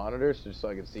contrast on my monitors just so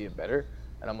I could see it better.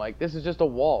 And I'm like, this is just a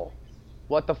wall.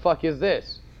 What the fuck is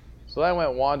this? So I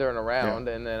went wandering around,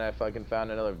 and then I fucking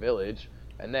found another village.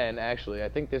 And then, actually, I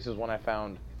think this is when I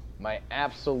found my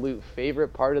absolute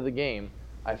favorite part of the game.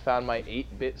 I found my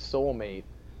 8-bit soulmate.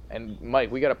 And,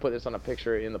 Mike, we got to put this on a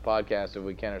picture in the podcast if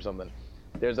we can or something.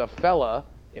 There's a fella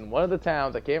in one of the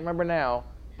towns, I can't remember now,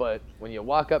 but when you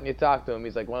walk up and you talk to him,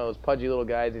 he's like one of those pudgy little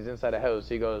guys. He's inside a house.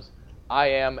 He goes, I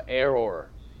am Error.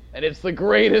 And it's the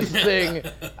greatest thing.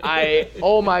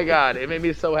 Oh, my God. It made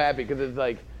me so happy because it's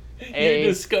like, You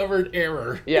discovered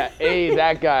Error. Yeah,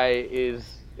 that guy is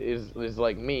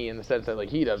like me in the sense that, like,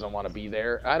 he doesn't want to be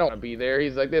there. I don't want to be there.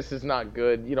 He's like, this is not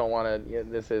good. You don't want to.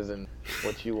 This isn't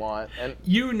what you want. And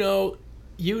you know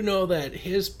that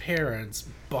his parents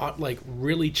bought like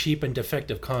really cheap and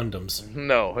defective condoms.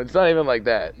 No, it's not even like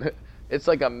that. It's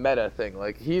like a meta thing.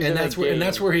 Like that's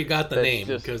where he got the name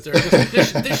because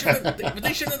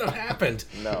they shouldn't have happened.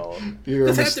 No, you're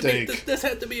a mistake. This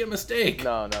had to be a mistake.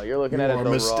 No, you're looking at it the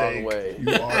wrong way.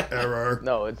 You are Error.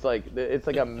 No, it's like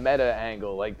a meta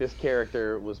angle. Like this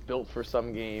character was built for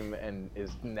some game and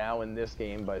is now in this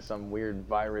game by some weird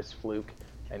virus fluke,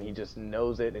 and he just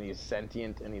knows it and he's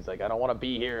sentient and he's like, I don't want to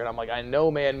be here, and I'm like, I know,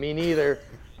 man, me neither,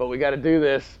 but we got to do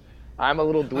this. I'm a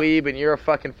little dweeb and you're a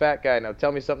fucking fat guy. Now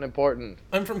tell me something important.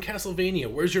 I'm from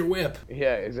Castlevania. Where's your whip?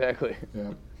 Yeah, exactly.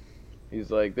 Yeah. He's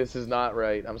like, this is not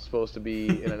right. I'm supposed to be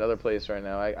in another place right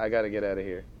now. I got to get out of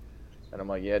here. And I'm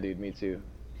like, yeah, dude, me too.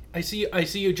 I see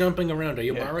you jumping around. Are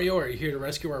you Mario? Or are you here to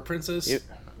rescue our princess?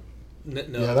 No.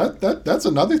 Yeah, that's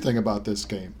another thing about this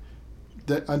game.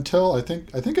 That until I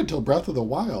think until Breath of the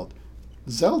Wild,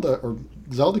 Zelda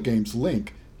games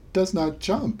Link does not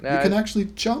jump. You can actually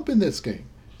jump in this game.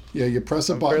 Yeah, you press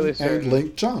a button and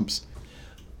Link jumps.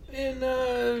 In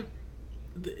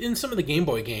some of the Game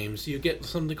Boy games, you get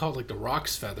something called like the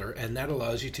Rock's Feather, and that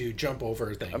allows you to jump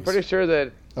over things. I'm pretty sure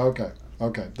that. Okay,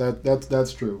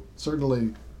 that's true.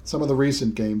 Certainly, some of the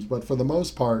recent games, but for the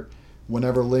most part,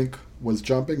 whenever Link was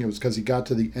jumping, it was because he got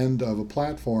to the end of a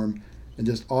platform and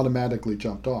just automatically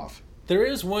jumped off. There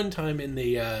is one time in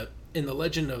the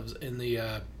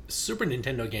Super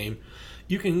Nintendo game,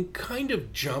 you can kind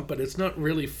of jump, but it's not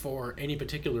really for any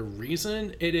particular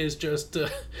reason. It is just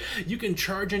you can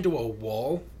charge into a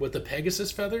wall with the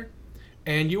Pegasus feather,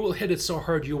 and you will hit it so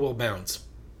hard you will bounce.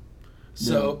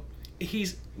 So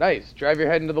he's nice. Drive your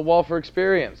head into the wall for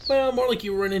experience. Well, more like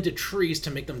you run into trees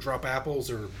to make them drop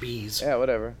apples or bees. Yeah,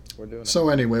 whatever. We're doing it. So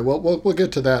anyway, we'll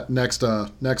get to that next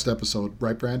episode,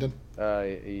 right, Brandon?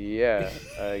 Yeah,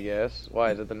 I guess.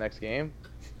 Why is it the next game?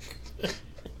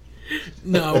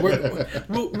 No,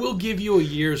 we'll give you a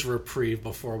year's reprieve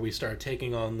before we start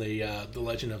taking on the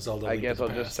Legend of Zelda. I guess I'll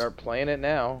just start playing it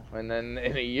now, and then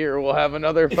in a year we'll have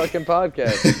another fucking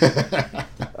podcast.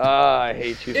 I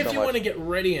hate you so much. If you want to get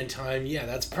ready in time, yeah,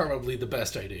 that's probably the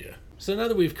best idea. So now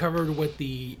that we've covered what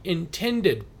the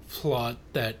intended plot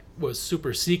that was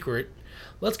super secret,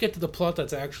 let's get to the plot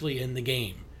that's actually in the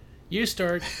game. You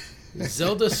start,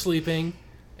 Zelda's sleeping,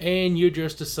 and you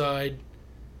just decide,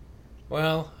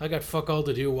 well, I got fuck all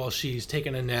to do while she's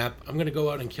taking a nap. I'm going to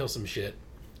go out and kill some shit.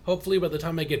 Hopefully by the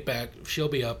time I get back, she'll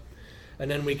be up.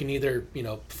 And then we can either,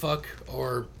 fuck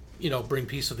or, bring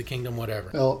peace to the kingdom,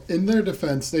 whatever. Well, in their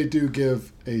defense, they do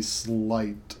give a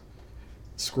slight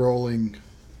scrolling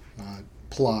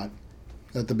plot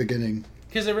at the beginning.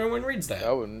 Because everyone reads that.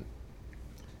 I wouldn't.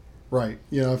 Right.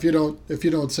 If you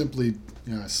don't simply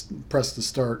press the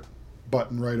start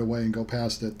button right away and go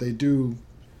past it, they do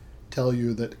tell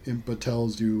you that Impa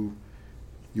tells you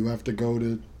have to go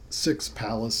to 6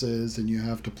 palaces and you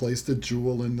have to place the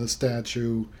jewel in the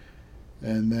statue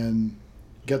and then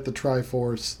get the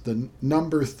Triforce, the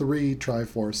number 3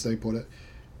 Triforce, they put it,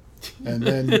 and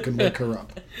then you can wake her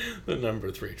up. The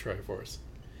number 3 Triforce.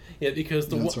 Yeah, because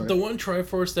the one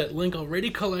Triforce that Link already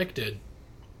collected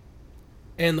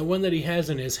and the one that he has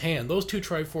in his hand, those 2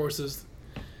 Triforces,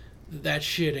 that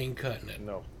shit ain't cutting it.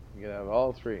 No, you gotta have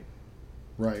all 3.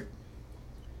 Right.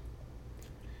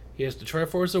 He has the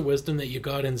Triforce of Wisdom that you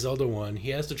got in Zelda 1. He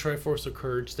has the Triforce of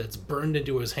Courage that's burned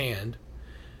into his hand.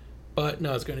 But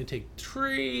no, it's going to take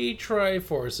 3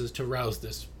 Triforces to rouse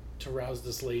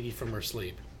this lady from her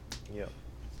sleep. Yep.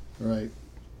 Right.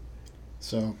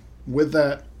 So, with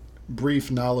that brief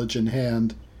knowledge in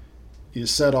hand, you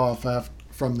set off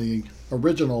from the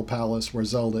original palace where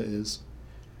Zelda is,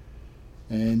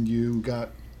 and you got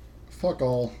fuck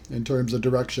all in terms of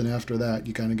direction after that.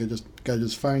 You kind of gotta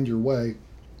just find your way.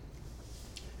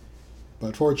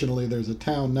 But fortunately, there's a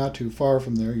town not too far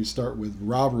from there. You start with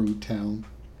Raru Town,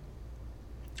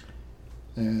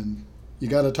 and you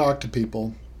got to talk to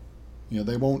people. You know,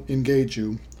 they won't engage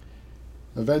you.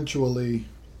 Eventually,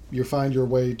 you find your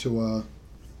way to a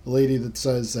lady that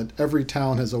says that every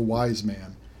town has a wise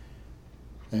man,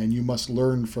 and you must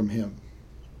learn from him.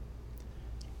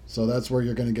 So that's where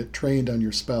you're going to get trained on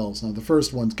your spells. Now, the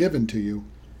first one's given to you,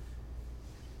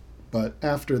 but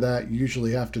after that, you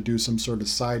usually have to do some sort of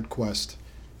side quest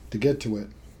to get to it.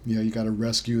 You know, you got to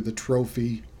rescue the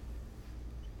trophy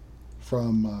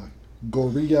from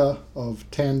Goria of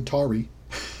Tantari.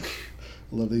 I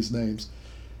love these names.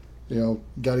 You know,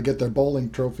 got to get their bowling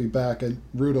trophy back at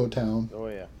Rudo Town. Oh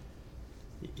yeah.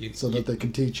 So that they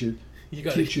can teach you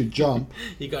gotta, jump.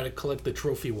 You got to collect the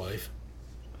trophy wife.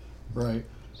 Right.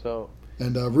 So.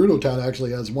 And Rudo Town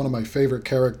actually has one of my favorite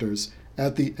characters.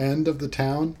 At the end of the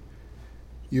town,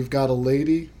 you've got a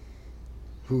lady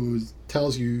who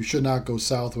tells you should not go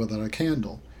south without a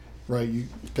candle, right?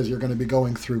 Because you're going to be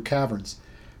going through caverns.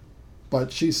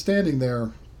 But she's standing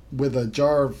there with a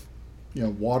jar of,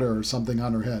 water or something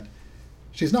on her head.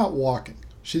 She's not walking.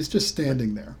 She's just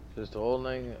standing there. Just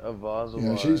holding a vase of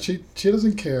Yeah, water. she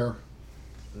doesn't care.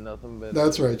 Nothing but.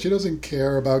 That's right. She doesn't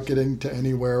care about getting to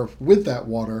anywhere with that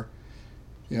water.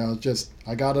 Just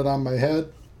I got it on my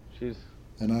head.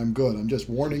 And I'm good. I'm just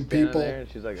warning people. There and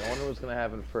she's like, I wonder what's gonna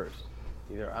happen first.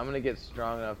 Either I'm gonna get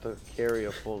strong enough to carry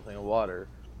a full thing of water,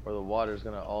 or the water's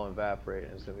gonna all evaporate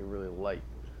and it's gonna be really light.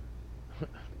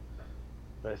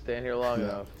 But I stand here long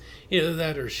enough. Either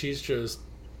that, or she's just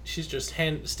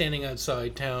standing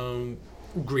outside town,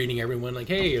 greeting everyone like,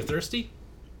 "Hey, you're thirsty?"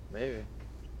 Maybe.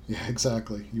 Yeah,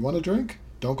 exactly. You want a drink?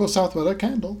 Don't go south without a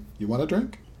candle. You want a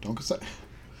drink? Don't go south.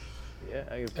 Yeah,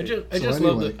 I can see.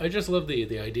 I just love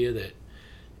the idea that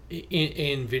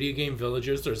in video game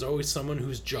villages, there's always someone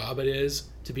whose job it is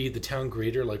to be the town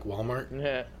greeter, like Walmart.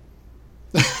 Yeah.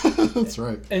 That's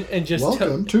right. And just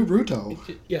welcome to Ruto.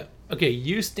 Yeah. Okay,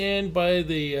 you stand by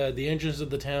the entrance of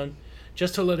the town,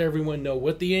 just to let everyone know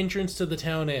what the entrance to the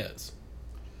town is.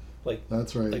 Like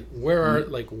that's right. Like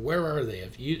where are they?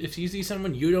 If you see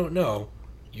someone you don't know,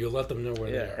 you let them know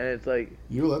where they are. And it's like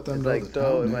you let them know. Like,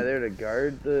 so am I there to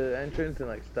guard the entrance and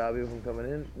like stop people from coming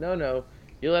in? No.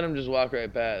 You let them just walk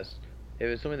right past. If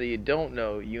it's something that you don't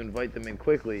know, you invite them in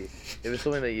quickly. If it's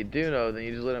something that you do know, then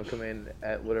you just let them come in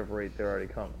at whatever rate they're already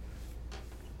coming.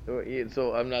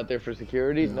 So I'm not there for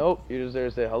security? Yeah. Nope. You're just there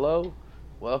to say hello,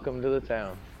 welcome to the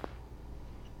town.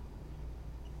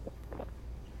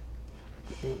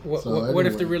 What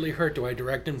if they're really hurt? Do I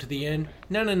direct them to the inn?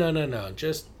 No.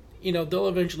 Just, they'll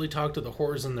eventually talk to the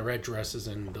whores in the red dresses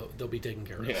and they'll be taken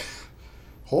care of. Yeah.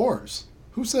 Whores?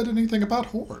 Who said anything about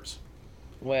whores?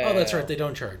 Well, oh, that's right. They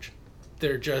don't charge.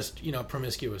 They're just,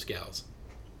 promiscuous gals.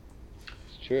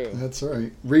 It's true. That's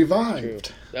right. Revived.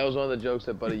 True. That was one of the jokes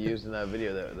that Buddy used in that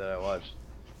video that I watched.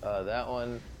 That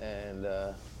one and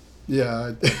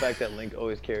yeah. The fact that Link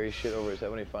always carries shit over his head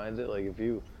when he finds it. Like if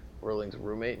you were Link's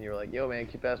roommate and you were like, "Yo, man,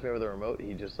 can you pass me over the remote?"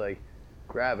 He'd just like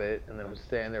grab it and then would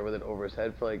stand there with it over his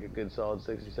head for like a good solid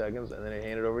 60 seconds, and then he'd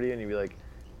hand it over to you, and you'd be like,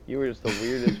 "You were just the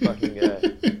weirdest fucking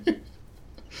guy."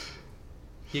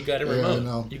 You got a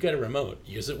remote. You got a remote.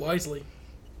 Use it wisely.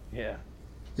 Yeah.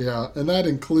 Yeah, and that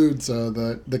includes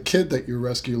the kid that you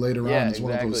rescue later on is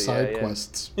one of those side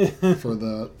quests for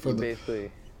the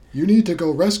basically. You need to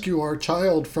go rescue our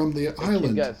child from the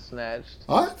island. He got snatched.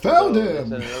 I found him.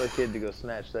 Send another kid to go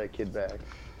snatch that kid back,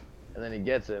 and then he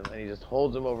gets him and he just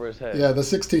holds him over his head. Yeah, the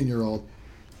 16-year-old.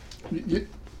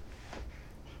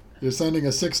 You're sending a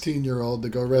 16-year-old to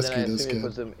go rescue this kid. He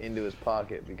puts him into his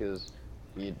pocket because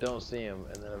you don't see him,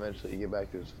 and then eventually you get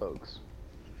back to his folks.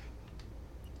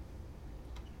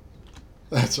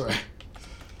 That's right.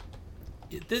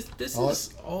 This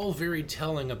is all very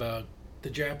telling about the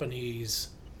Japanese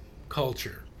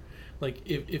culture. Like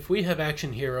if we have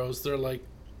action heroes, they're like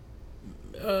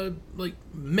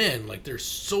men, like they're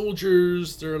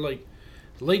soldiers, they're like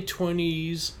late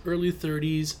 20s, early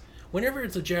 30s. Whenever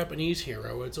it's a Japanese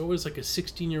hero, it's always like a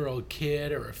 16-year-old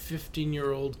kid or a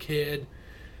 15-year-old kid.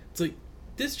 It's like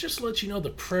this just lets you know the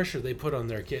pressure they put on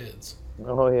their kids.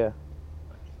 Oh yeah.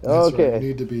 That's okay. Right. You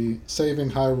need to be saving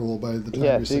Hyrule by the time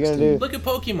you're 16. You're gonna do... Look at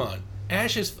Pokemon.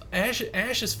 Ash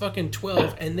is fucking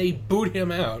 12, and they boot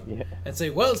him out and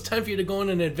say, "Well, it's time for you to go on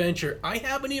an adventure. I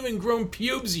haven't even grown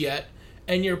pubes yet,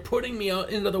 and you're putting me out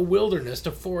into the wilderness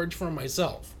to forage for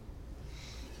myself."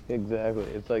 Exactly.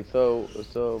 It's like so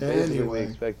basically we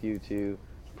expect you to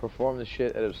perform the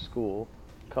shit out of school,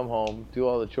 come home, do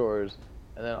all the chores,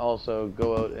 and then also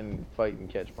go out and fight and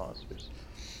catch monsters,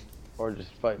 or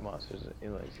just fight monsters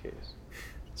in Link's case.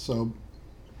 So,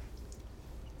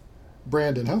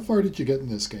 Brandon, how far did you get in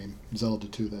this game? Zelda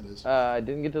 2, that is. I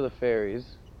didn't get to the fairies,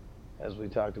 as we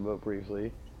talked about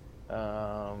briefly.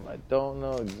 I don't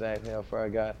know exactly how far I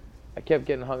got. I kept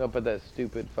getting hung up at that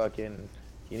stupid fucking,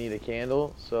 you need a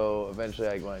candle, so eventually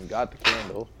I went and got the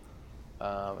candle,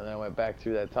 and then I went back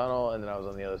through that tunnel, and then I was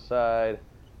on the other side,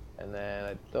 and then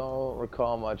I don't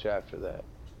recall much after that.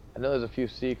 I know there's a few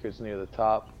secrets near the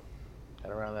top,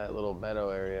 and around that little meadow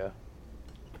area,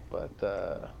 but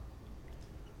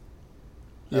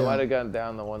I might have gone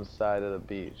down the one side of the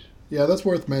beach. Yeah, that's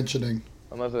worth mentioning.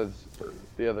 Unless it's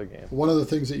the other game. One of the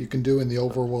things that you can do in the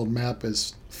overworld map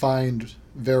is find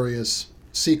various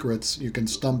secrets. You can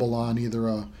stumble on either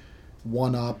a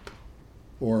 1-up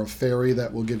or a fairy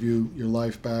that will give you your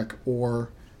life back, or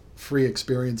free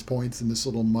experience points in this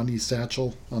little money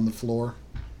satchel on the floor.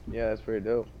 Yeah, that's pretty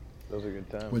dope. Those are good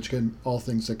times. Which can, all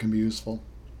things that can be useful.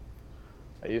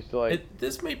 I used to like...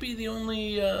 This might be the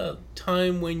only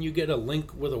time when you get a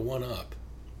Link with a 1-up.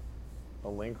 A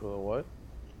Link with a what?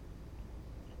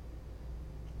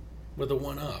 With a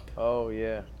 1-up. Oh,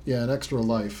 yeah. Yeah, an extra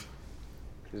life.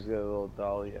 She's got a little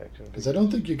dolly action. Because I don't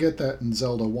think you get that in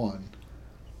Zelda 1.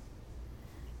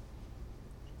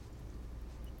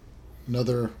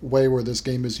 Another way where this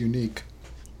game is unique.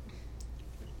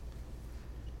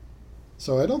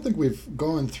 So I don't think we've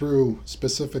gone through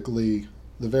specifically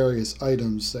the various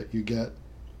items that you get,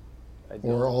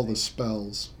 or all the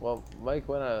spells. Well, Mike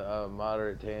went a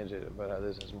moderate tangent about how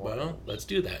this is more. Well, let's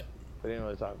do that. We didn't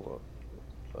really talk about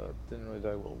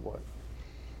what.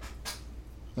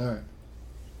 Alright.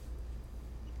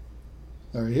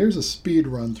 Alright, here's a speed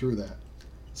run through that.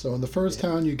 So in the first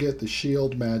town you get the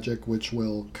shield magic, which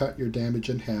will cut your damage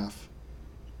in half.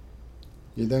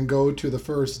 You then go to the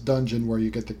first dungeon where you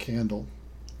get the candle,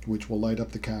 which will light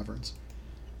up the caverns.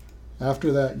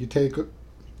 After that, you take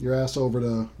your ass over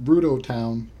to Ruto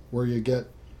Town, where you get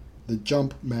the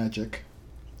jump magic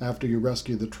after you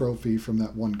rescue the trophy from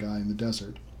that one guy in the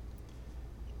desert.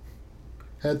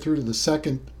 Head through to the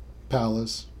second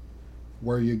palace,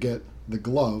 where you get the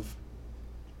glove.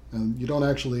 And you don't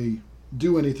actually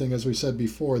do anything, as we said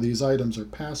before. These items are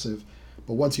passive,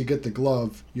 but once you get the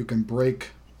glove, you can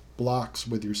break blocks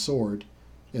with your sword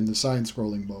in the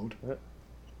side-scrolling mode.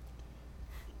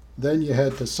 Then you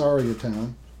head to Saria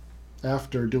Town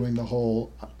after doing the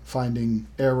whole finding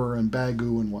error and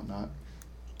Bagu and whatnot.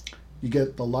 You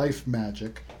get the life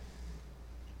magic.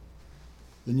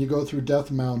 Then you go through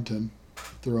Death Mountain,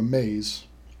 through a maze,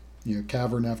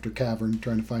 cavern after cavern,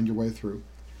 trying to find your way through.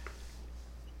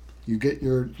 You get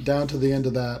down to the end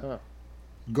of that,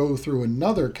 go through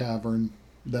another cavern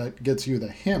that gets you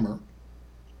the hammer.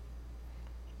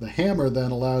 The hammer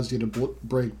then allows you to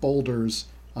break boulders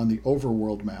on the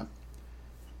overworld map,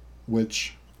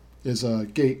 which is a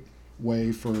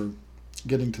gateway for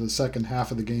getting to the second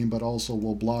half of the game, but also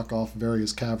will block off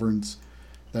various caverns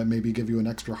that maybe give you an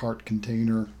extra heart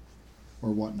container or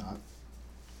whatnot.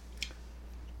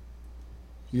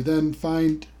 You then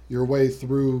find your way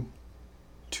through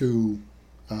to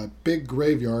a big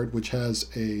graveyard, which has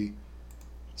a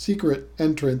secret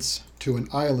entrance to an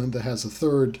island that has a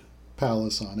third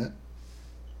palace on it.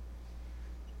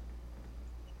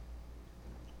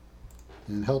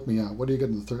 And help me out. What do you get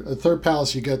in the third? The third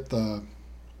palace, you get the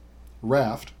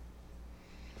raft.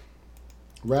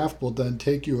 Raft will then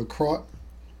take you across,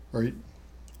 or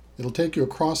it'll take you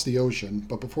across the ocean.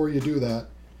 But before you do that,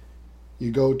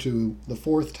 you go to the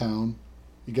fourth town.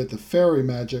 You get the fairy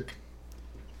magic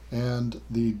and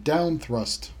the down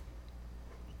thrust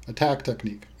attack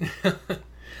technique.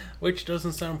 Which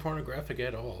doesn't sound pornographic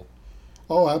at all.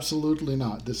 Oh, absolutely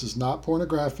not. This is not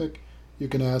pornographic. You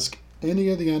can ask any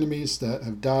of the enemies that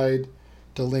have died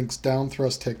to Link's down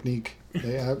thrust technique.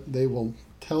 They will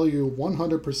tell you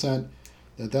 100%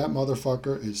 that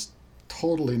motherfucker is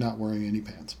totally not wearing any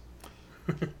pants.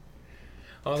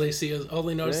 All they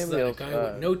notice is that a guy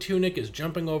with no tunic is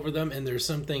jumping over them, and there's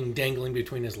something dangling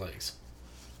between his legs.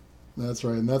 That's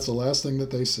right, and that's the last thing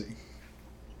that they see.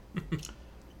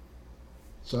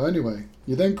 So anyway,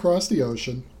 you then cross the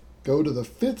ocean, go to the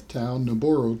fifth town,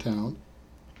 Noboro Town,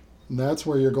 and that's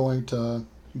where you're going to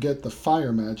get the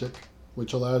fire magic,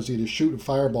 which allows you to shoot a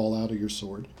fireball out of your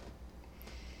sword.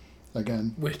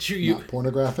 Again, not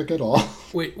pornographic at all.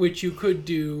 Which you could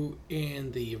do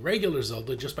in the regular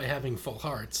Zelda just by having full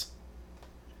hearts.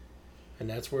 And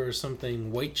that's where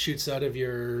something white shoots out of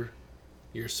your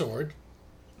sword.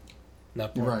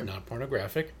 Not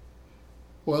pornographic.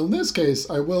 Well, in this case,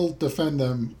 I will defend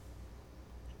them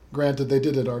Granted, they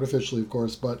did it artificially, of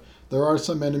course, but there are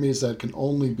some enemies that can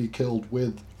only be killed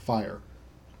with fire.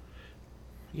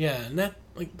 Yeah, and that,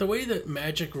 like, the way that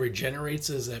magic regenerates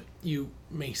is that you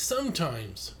may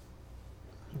sometimes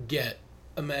get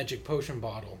a magic potion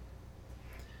bottle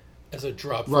as a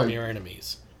drop from Right. your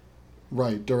enemies.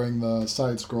 Right, during the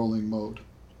side-scrolling mode.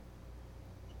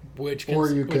 Which, Or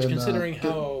you which can, considering get-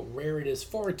 how rare it is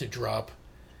for it to drop,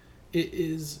 it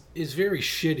is very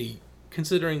shitty,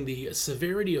 considering the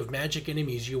severity of magic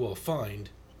enemies you will find,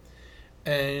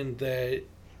 and that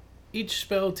each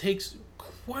spell takes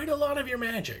quite a lot of your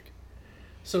magic.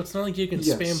 So it's not like you can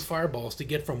Yes. spam fireballs to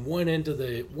get from one end of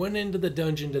the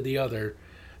dungeon to the other.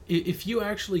 If you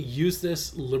actually use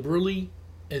this liberally,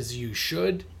 as you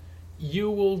should, you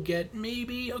will get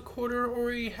maybe a quarter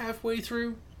or a halfway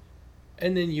through,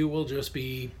 and then you will just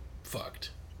be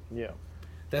fucked. Yeah.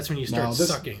 That's when you Now, start this-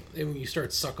 sucking. And when you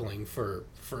start suckling for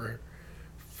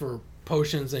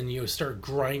potions, and you start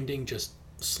grinding, just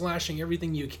slashing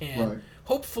everything you can. Right.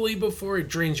 Hopefully before it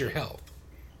drains your health.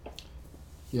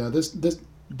 Yeah, this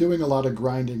doing a lot of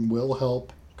grinding will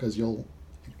help because you'll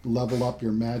level up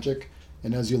your magic,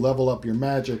 and as you level up your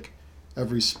magic,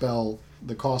 every spell,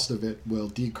 the cost of it will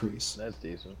decrease. That's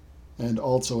decent. And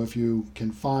also, if you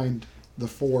can find the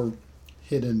 4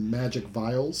 hidden magic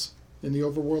vials in the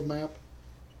overworld map,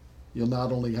 you'll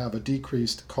not only have a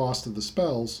decreased cost of the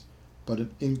spells, but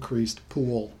an increased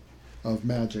pool of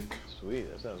magic. Sweet.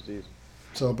 That sounds decent.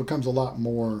 So it becomes a lot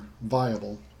more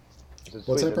viable. Just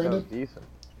What's sweet, that, Brandon? sounds decent.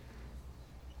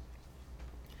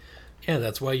 Yeah,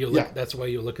 that's why you look. Yeah. That's why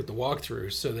you look at the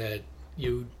walkthrough, so that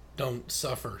you don't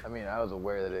suffer. I mean, I was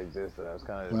aware that it existed. I was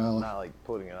kind of Well- not like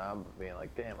putting it on, but being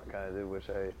like, damn, I kind of did wish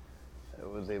I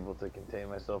was able to contain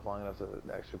myself long enough to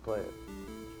actually play it.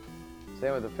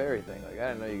 Same with the fairy thing. Like, I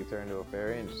didn't know you could turn into a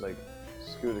fairy and just like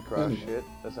scoot across Anyway. shit.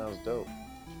 That sounds dope.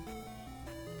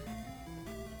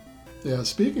 Yeah,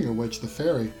 speaking of which, the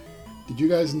fairy, did you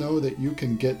guys know that you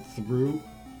can get through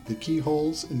the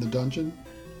keyholes in the dungeon?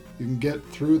 You can get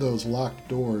through those locked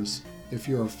doors if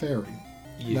you're a fairy.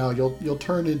 Yeah. Now you'll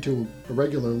turn into a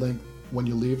regular Link when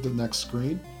you leave the next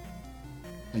screen,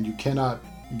 and you cannot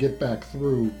get back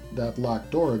through that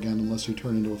locked door again unless you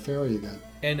turn into a fairy again.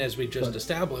 And as we just But-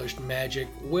 established, magic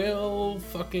will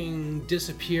fucking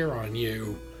disappear on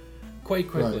you quite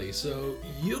quickly. Right. So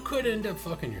you could end up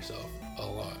fucking yourself a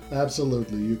lot.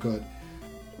 Absolutely, you could.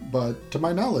 But to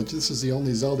my knowledge, this is the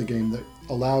only Zelda game that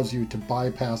allows you to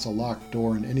bypass a locked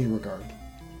door in any regard.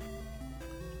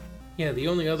 Yeah, the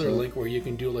only other So- Link where you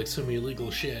can do like some illegal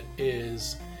shit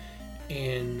is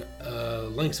in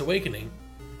Link's Awakening,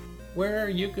 where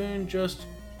you can just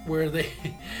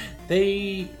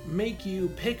they make you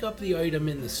pick up the item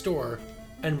in the store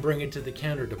and bring it to the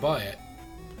counter to buy it.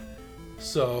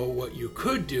 So what you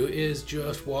could do is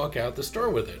just walk out the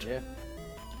store with it. Yeah.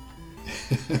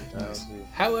 Nice.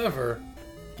 However,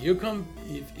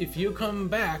 if you come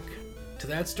back to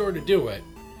that store to do it,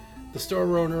 the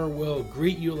store owner will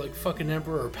greet you like fucking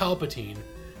Emperor Palpatine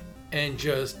and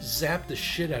just zap the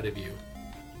shit out of you.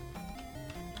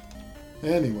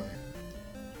 Anyway,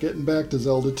 getting back to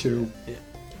Zelda 2, Yeah.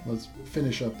 let's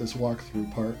finish up this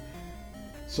walkthrough part.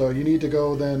 So you need to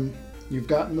go then, you've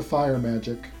gotten the fire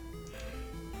magic.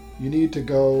 You need to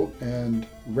go and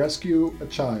rescue a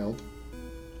child,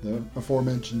 the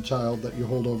aforementioned child that you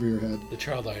hold over your head. The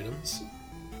child items.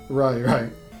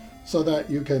 Right. So that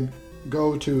you can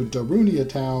go to Darunia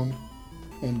Town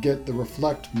and get the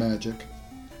Reflect magic,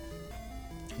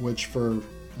 which for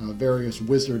various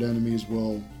wizard enemies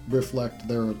will reflect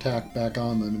their attack back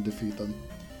on them and defeat them.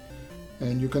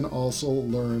 And you can also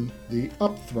learn the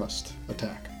Upthrust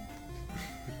attack.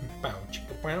 Bow,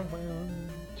 chicka, bow, bow.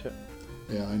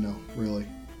 Yeah, I know, really.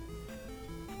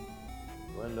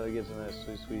 When do I get some of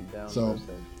that sweet down So-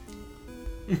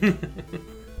 thing?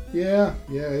 Yeah,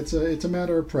 it's a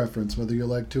matter of preference whether you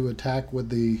like to attack with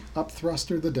the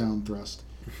Upthrust or the Downthrust.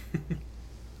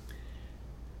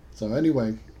 So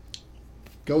anyway,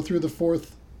 go through the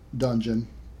 4th dungeon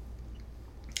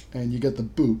and you get the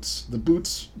boots. The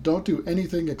boots don't do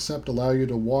anything except allow you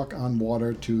to walk on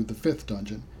water to the 5th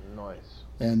dungeon. Nice.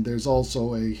 And there's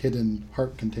also a hidden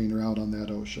heart container out on that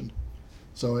ocean.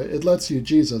 So it lets you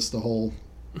Jesus the whole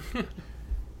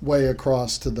way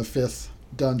across to the 5th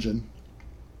dungeon.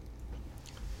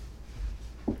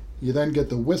 You then get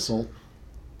the whistle.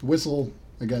 The whistle,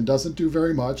 again, doesn't do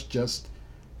very much, just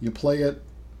you play it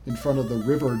in front of the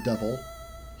river devil.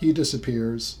 He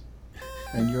disappears,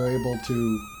 and you're able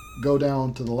to go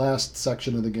down to the last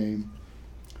section of the game,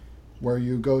 where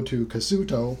you go to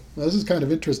Kasuto. Now, this is kind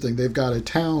of interesting. They've got a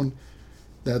town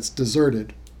that's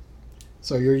deserted,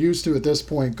 So you're used to, at this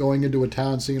point, going into a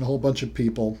town, seeing a whole bunch of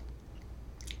people,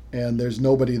 and there's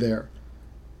nobody there.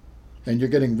 And you're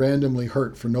getting randomly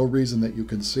hurt for no reason that you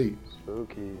can see.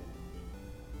 Spooky.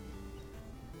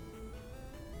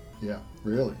 Yeah,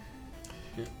 really.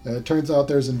 Yeah. It turns out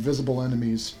there's invisible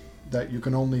enemies that you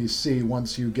can only see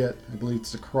once you get, I believe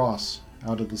it's the cross,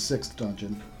 out of the 6th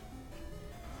dungeon.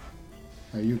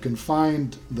 You can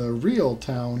find the real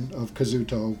town of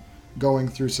Kazuto going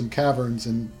through some caverns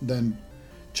and then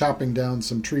chopping down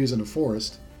some trees in a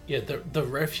forest. Yeah, the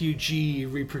refugee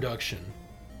reproduction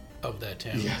of that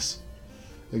town. Yes,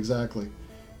 exactly.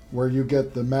 Where you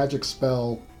get the magic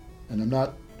spell, and I'm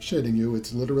not shitting you,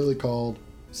 it's literally called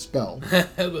spell.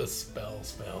 The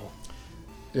spell.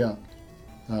 Yeah.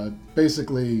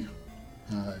 Basically,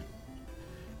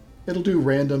 it'll do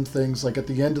random things. Like at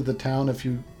the end of the town, if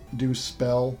you do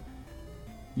spell,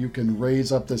 you can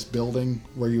raise up this building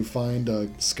where you find a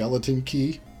skeleton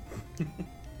key,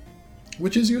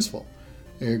 which is useful.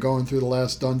 You're going through the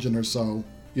last dungeon or so,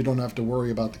 you don't have to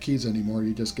worry about the keys anymore.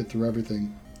 You just get through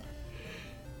everything.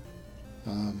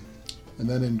 And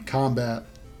then in combat,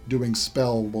 doing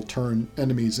spell will turn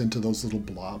enemies into those little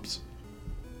blobs.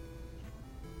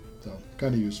 So,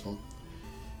 kind of useful.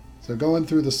 So going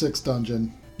through the 6th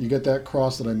dungeon, you get that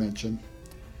cross that I mentioned.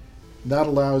 That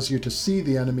allows you to see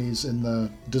the enemies in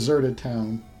the deserted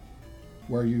town,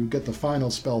 where you get the final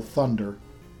spell, Thunder,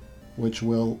 which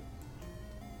will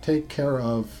take care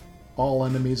of all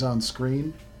enemies on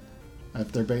screen,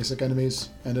 if they're basic enemies,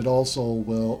 and it also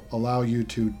will allow you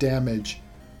to damage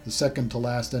the second to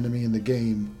last enemy in the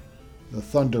game, the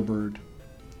Thunderbird.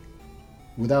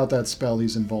 Without that spell,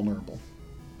 he's invulnerable.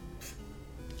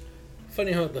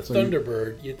 Funny how the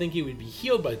Thunderbird, you'd think he would be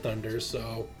healed by thunder,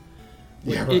 so...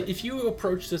 Yeah, right. If you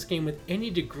approach this game with any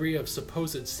degree of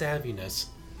supposed savviness,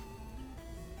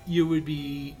 you would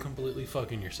be completely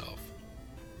fucking yourself.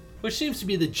 Which seems to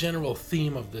be the general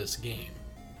theme of this game.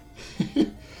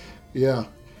 Yeah.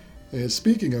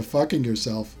 Speaking of fucking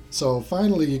yourself, so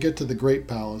finally you get to the Great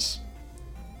Palace.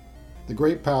 The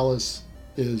Great Palace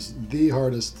is the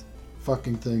hardest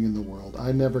fucking thing in the world.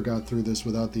 I never got through this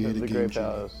without the aid of The Game Great Genie,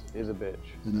 Palace is a bitch.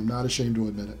 and I'm not ashamed to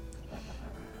admit it.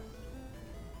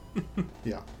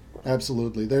 Yeah,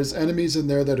 absolutely. There's enemies in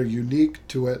there that are unique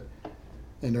to it,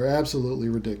 and they're absolutely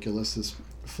ridiculous. This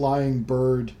flying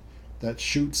bird that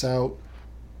shoots out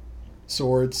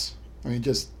swords. I mean,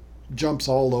 just jumps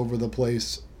all over the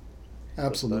place.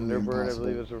 Absolutely Thunderbird, impossible. I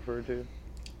believe it's referred to.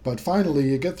 But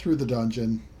finally, you get through the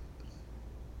dungeon.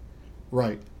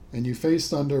 Right. And you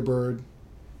face Thunderbird.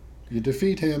 You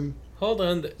defeat him. Hold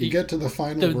on. You get to the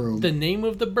final room. The name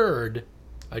of the bird,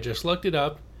 I just looked it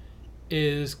up,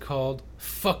 is called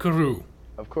Fuckaroo.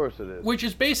 Of course it is. Which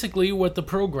is basically what the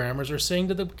programmers are saying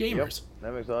to the gamers. Yep,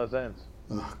 that makes a lot of sense.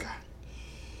 Oh, God.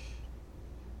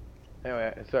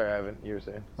 Anyway, sorry, Ivan, you were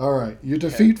saying. All right. You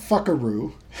defeat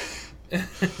Fuckaroo.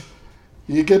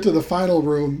 You get to the final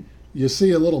room. You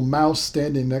see a little mouse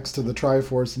standing next to the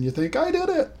Triforce, and you think, I did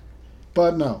it.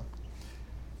 But no.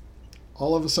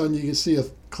 All of a sudden, you can see a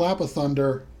clap of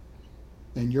thunder,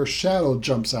 and your shadow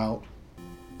jumps out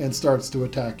and starts to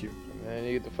attack you. And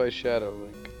you get to fight Shadow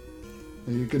Link.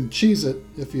 And you can cheese it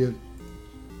if you...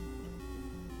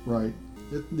 Right.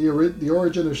 The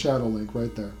origin of Shadow Link,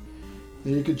 right there.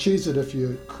 And you can cheese it if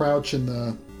you crouch in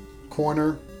the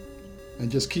corner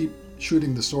and just keep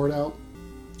shooting the sword out.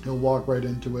 He'll walk right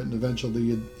into it, and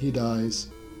eventually he dies.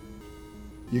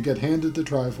 You get handed the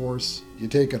Triforce. You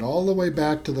take it all the way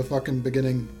back to the fucking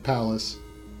beginning palace.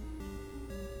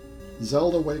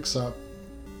 Zelda wakes up.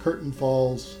 Curtain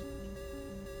falls.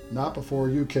 Not before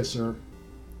you kiss her.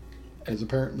 Because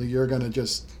apparently you're going to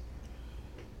just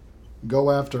go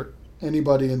after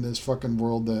anybody in this fucking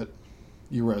world that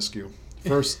you rescue.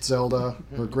 First Zelda,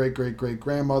 her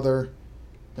great-great-great-grandmother,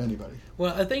 anybody.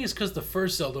 Well, I think it's because the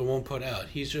first Zelda won't put out.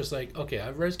 He's just like, okay,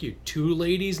 I've rescued 2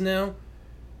 ladies now.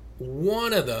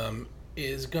 One of them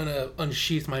is gonna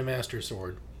unsheath my Master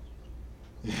Sword.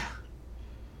 Yeah.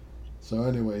 So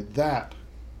anyway, that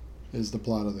is the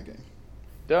plot of the game.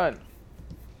 Done.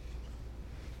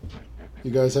 You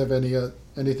guys have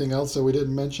anything else that we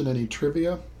didn't mention? Any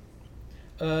trivia?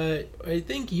 I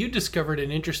think you discovered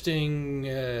an interesting...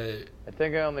 I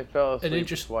think I only fell asleep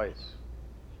twice.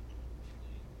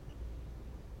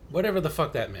 whatever the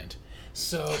fuck that meant.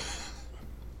 So,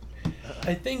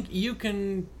 I think you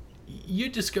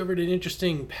discovered an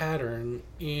interesting pattern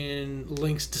in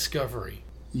Link's discovery.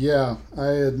 Yeah, I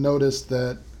had noticed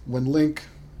that when Link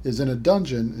is in a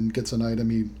dungeon and gets an item,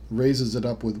 he raises it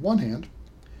up with one hand.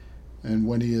 And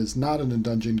when he is not in a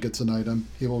dungeon, gets an item,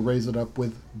 he will raise it up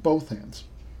with both hands.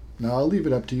 Now, I'll leave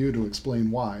it up to you to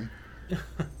explain why.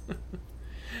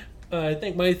 I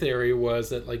think my theory was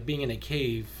that, like, being in a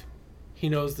cave, he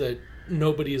knows that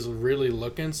nobody's really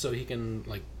looking, so he can,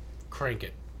 like, crank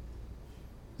it.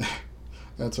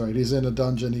 That's right. He's in a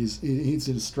dungeon. He's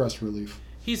in stress relief.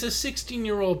 He's a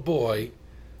 16-year-old boy.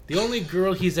 The only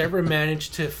girl he's ever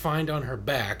managed to find on her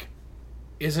back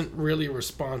isn't really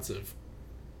responsive.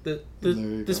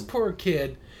 This poor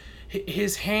kid,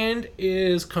 his hand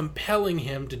is compelling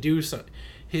him to do something.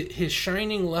 His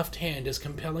shining left hand is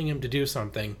compelling him to do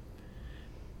something.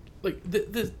 Like,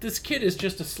 this kid is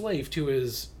just a slave to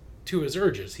his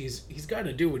urges. He's got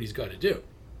to do what he's got to do.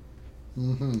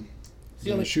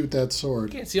 Mm-hmm. Shoot that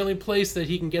sword. Yeah, it's the only place that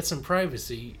he can get some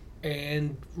privacy.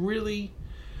 And really,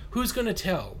 who's going to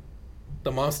tell?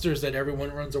 The monsters that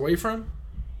everyone runs away from?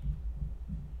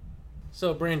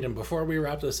 So, Brandon, before we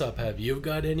wrap this up, have you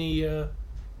got any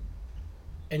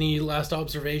last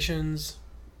observations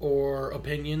or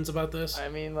opinions about this? I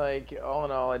mean, like, all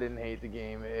in all, I didn't hate the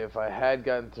game. If I had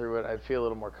gotten through it, I'd feel a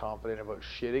little more confident about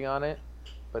shitting on it.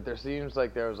 But there seems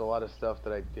like there was a lot of stuff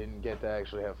that I didn't get to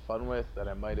actually have fun with that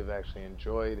I might have actually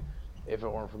enjoyed if it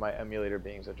weren't for my emulator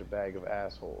being such a bag of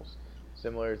assholes.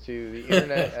 Similar to the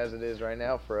internet as it is right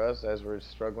now for us, as we're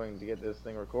struggling to get this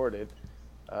thing recorded.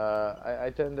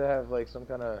 I tend to have like some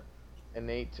kind of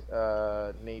innate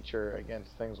nature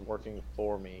against things working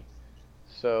for me.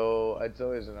 So it's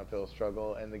always an uphill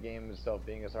struggle, and the game itself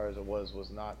being as hard as it was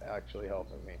not actually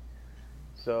helping me.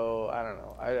 So, I don't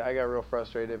know. I got real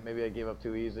frustrated. Maybe I gave up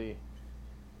too easy.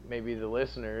 Maybe the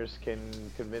listeners can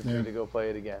convince me to go play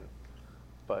it again.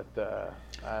 But,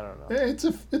 I don't know.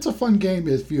 It's a fun game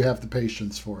if you have the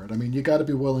patience for it. I mean, you got to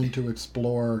be willing to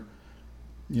explore,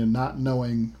 not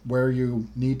knowing where you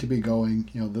need to be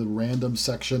going. The random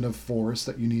section of forest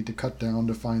that you need to cut down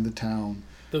to find the town.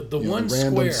 The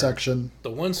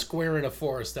one square in a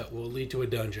forest that will lead to a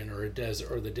dungeon or a desert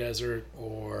or the desert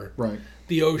or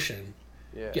the ocean.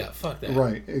 Yeah, fuck that.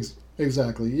 Right,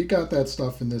 exactly. You got that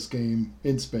stuff in this game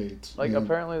in spades. Like,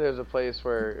 apparently there's a place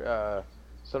where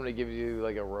somebody gives you,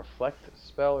 like, a reflect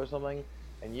spell or something,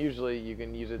 and usually you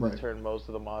can use it to turn most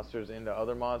of the monsters into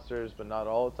other monsters, but not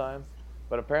all the time.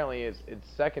 But apparently its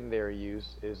secondary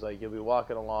use is, like, you'll be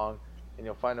walking along, and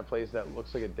you'll find a place that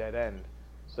looks like a dead end.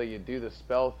 So you do the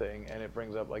spell thing, and it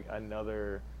brings up, like,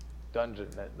 another dungeon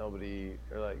that nobody,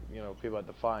 or, like, people have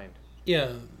to find.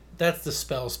 Yeah, that's the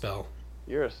spell.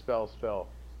 You're a spell.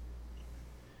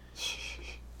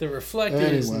 The reflect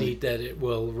is neat that it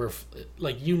will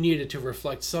you need it to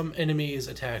reflect some enemies'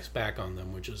 attacks back on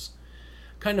them, which is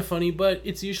kind of funny, but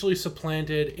it's usually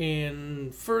supplanted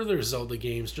in further Zelda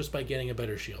games just by getting a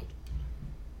better shield.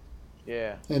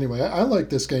 Yeah. Anyway, I like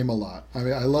this game a lot. I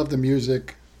mean, I love the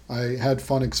music. I had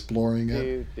fun exploring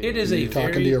it. It is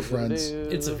talking to your friends.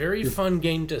 It's a very fun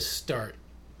game to start.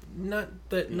 Not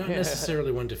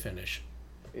necessarily one to finish.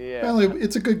 Yeah. Well,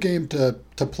 it's a good game to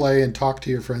play and talk to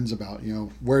your friends about.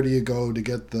 Where do you go to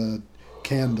get the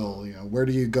candle? Where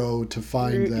do you go to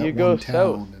find that one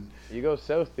town? You go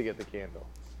south to get the candle.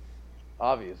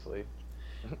 Obviously.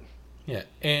 Yeah,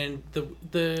 and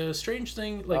the strange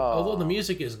thing, although the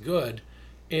music is good,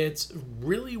 it's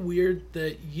really weird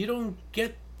that you don't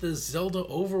get the Zelda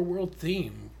overworld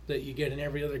theme that you get in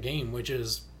every other game, which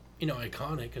is,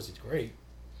 iconic because it's great.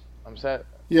 I'm sad.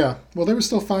 Yeah, well, they were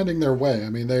still finding their way. I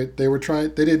mean, they were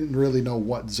trying. They didn't really know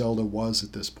what Zelda was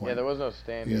at this point. Yeah, there was no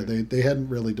standard. Yeah, they hadn't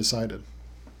really decided.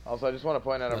 Also, I just want to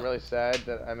point out, I'm really sad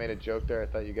that I made a joke there I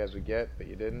thought you guys would get, but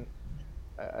you didn't.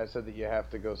 I said that you have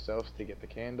to go south to get the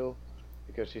candle,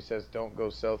 because she says don't go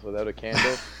south without a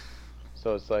candle.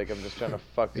 So it's like I'm just trying to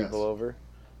fuck people over.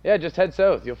 Yeah, just head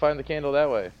south. You'll find the candle that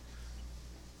way.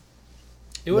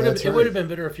 It would have been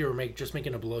better if you were just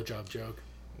making a blowjob joke.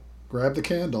 Grab the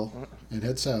candle and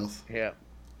head south. Yeah.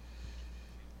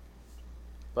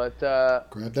 But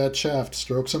grab that shaft,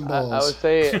 stroke some balls. I would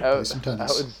say play some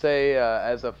tennis. I would say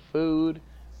as a food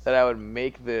that I would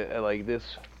make this.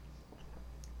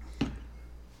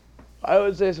 I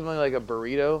would say something like a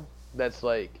burrito. That's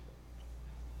like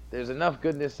there's enough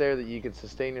goodness there that you can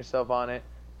sustain yourself on it,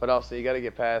 but also you got to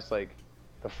get past like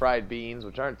the fried beans,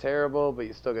 which aren't terrible, but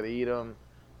you still got to eat them,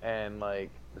 and like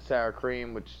the sour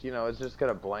cream, which it's just kind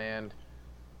of bland,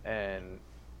 and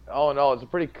all in all,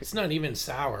 It's not even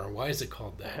sour. Why is it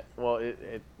called that? Well,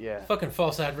 yeah. Fucking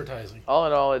false advertising. All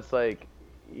in all, it's like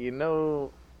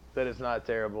that it's not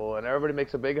terrible, and everybody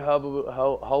makes a big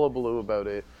hullabaloo about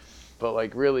it, but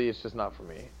like really, it's just not for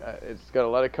me. It's got a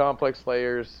lot of complex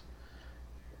layers.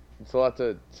 It's a lot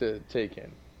to take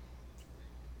in.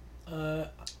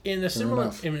 In a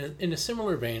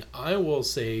similar vein, I will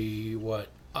say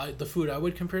the food I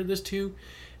would compare this to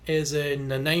is a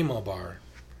Nanaimo bar,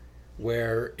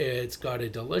 where it's got a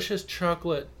delicious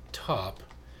chocolate top,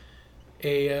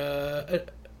 a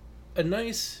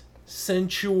nice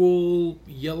sensual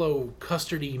yellow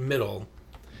custardy middle,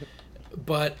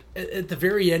 but at the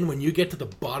very end, when you get to the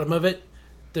bottom of it,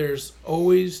 there's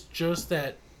always just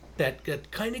that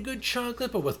kind of good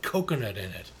chocolate, but with coconut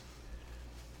in it.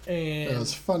 And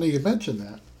It's funny you mention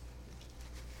that.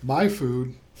 My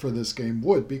food for this game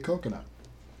would be coconut.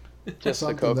 Just the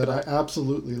Something that coconut. I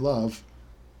absolutely love.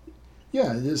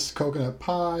 Yeah, just coconut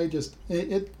pie, just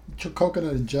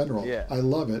coconut in general. Yeah. I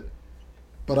love it,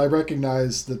 but I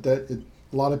recognize a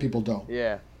lot of people don't.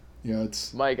 Yeah. You know,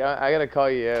 it's Mike, I gotta call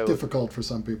you out. difficult for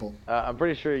some people. I'm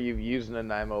pretty sure you've used an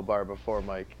Nanaimo bar before,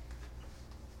 Mike.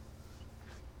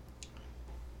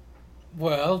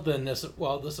 well, then this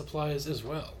applies as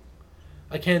well.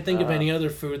 I can't think of any other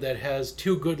food that has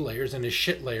two good layers and a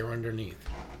shit layer underneath.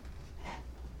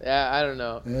 Yeah, I don't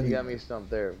know. You Anyway. got me stumped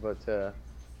there, but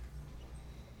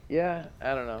yeah,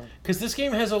 I don't know. Because this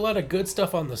game has a lot of good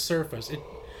stuff on the surface.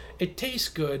 It tastes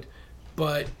good,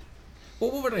 but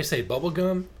what would I say?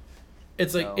 Bubblegum?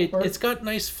 It's like No. it's got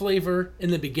nice flavor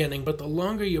in the beginning, but the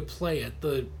longer you play it,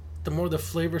 the more the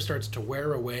flavor starts to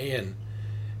wear away, and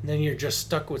then you're just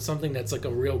stuck with something that's like a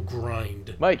real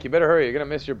grind. Mike, you better hurry. You're gonna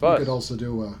miss your You bus. could also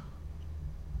do a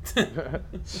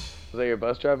Was that your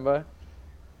bus driving by?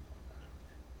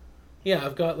 Yeah,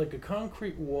 I've got like a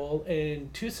concrete wall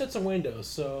and two sets of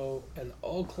windows, and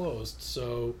all closed,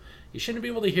 so you shouldn't be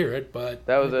able to hear it. But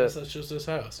That was I guess a- that's just this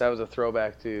house. That was a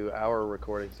throwback to our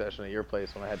recording session at your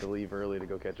place when I had to leave early to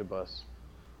go catch a bus.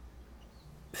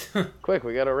 Quick,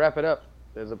 we gotta wrap it up.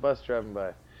 There's a bus driving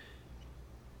by.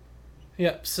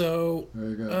 Yeah. So there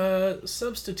you go.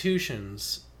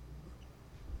 substitutions.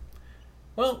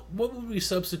 Well, what would we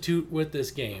substitute with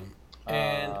this game?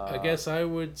 And I guess I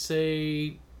would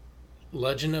say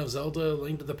Legend of Zelda: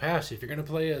 Link to the Past. If you're gonna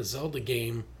play a Zelda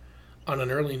game on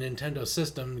an early Nintendo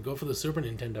system, go for the Super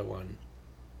Nintendo one.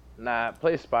 Nah,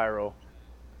 play Spiral.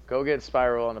 Go get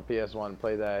Spiral on the PS1.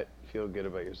 Play that. Feel good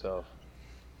about yourself.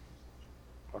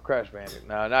 Or Crash Bandicoot.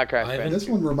 No, not Crash I haven't- Bandicoot. This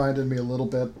one reminded me a little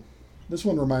bit. This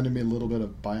one reminded me a little bit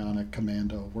of Bionic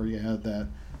Commando, where you had that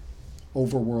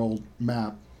overworld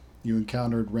map. You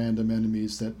encountered random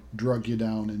enemies that drug you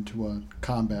down into a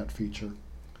combat feature.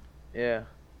 Yeah.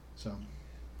 So,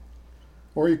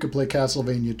 or you could play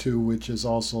Castlevania 2, which is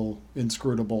also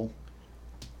inscrutable,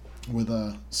 with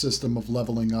a system of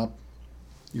leveling up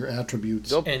your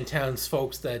attributes. Nope. And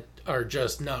townsfolk that are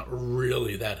just not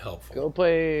really that helpful. Go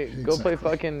play Exactly.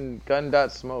 fucking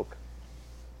Gun.Smoke.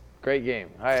 Great game.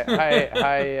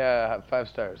 High 5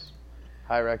 stars.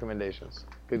 High recommendations.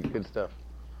 Good stuff.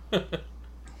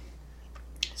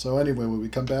 So anyway, will we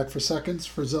come back for seconds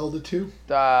for Zelda 2?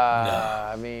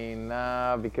 I mean,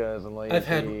 nah, because I'm lazy.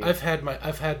 I've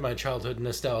had my childhood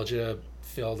nostalgia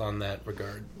filled on that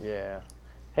regard. Yeah.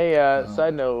 Hey,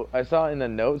 side note, I saw in the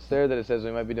notes there that it says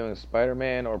we might be doing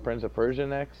Spider-Man or Prince of Persia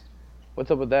next. What's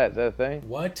up with that? Is that a thing?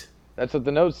 What? That's what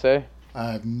the notes say.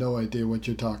 I have no idea what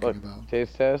you're talking Look, about.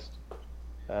 taste test.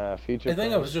 Future. I think I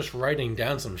film. was just writing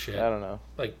down some shit. I don't know.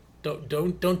 Like,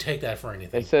 don't take that for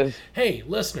anything. It says Hey,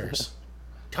 listeners,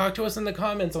 talk to us in the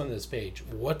comments on this page.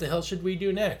 What the hell should we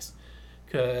do next?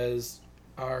 Because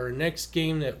our next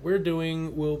game that we're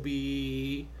doing will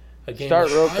be a game Start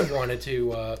that roping. I've wanted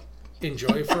to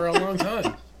enjoy for a long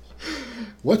time.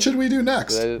 What should we do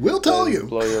next? Did I- We'll tell did I you.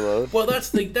 Blow your load. Well, that's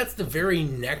the very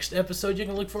next episode you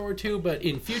can look forward to. But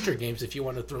in future games, if you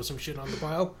want to throw some shit on the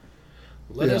pile,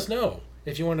 let Yeah. us know.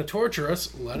 If you want to torture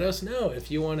us, let us know. If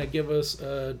you want to give us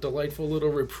a delightful little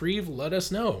reprieve, let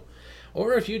us know.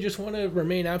 Or if you just want to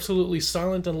remain absolutely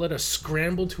silent and let us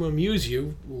scramble to amuse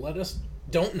you, let us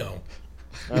don't know.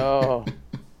 Oh,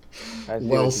 I see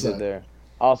Well what you said. did there.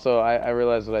 Also, I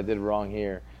realized what I did wrong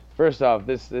here. First off,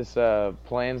 this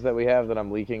plans that we have that I'm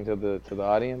leaking to the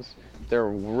audience, they're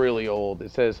really old.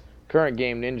 It says current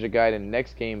game Ninja Gaiden,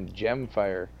 next game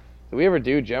Gemfire. Did we ever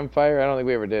do Gemfire? I don't think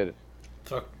we ever did.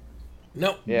 Fuck.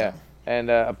 Nope. Yeah, and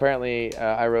apparently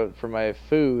I wrote for my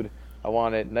food I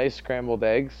wanted nice scrambled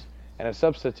eggs, and a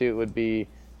substitute would be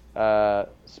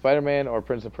Spider-Man or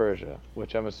Prince of Persia,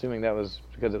 which I'm assuming that was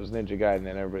because it was Ninja Gaiden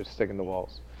and everybody's sticking to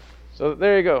walls. So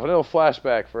there you go, a little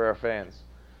flashback for our fans.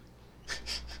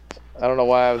 I don't know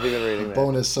why I was even reading that.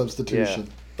 Bonus substitution.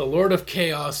 The Lord of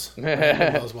Chaos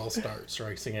Oswald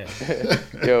strikes again.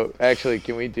 Yo, actually,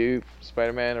 can we do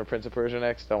Spider-Man or Prince of Persia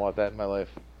next? I want that in my life.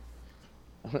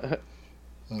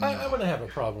 I wouldn't have a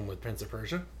problem with Prince of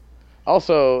Persia.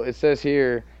 Also, it says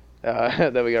here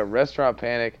that we got Restaurant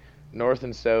Panic, North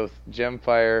and South,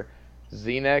 Gemfire,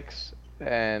 Xenex,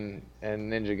 and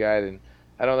Ninja Gaiden.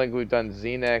 I don't think we've done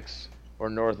Xenex or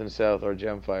North and South or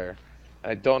Gemfire.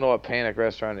 I don't know what Panic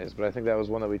Restaurant is, but I think that was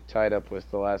one that we tied up with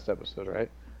the last episode, right?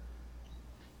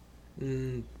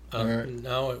 Alright.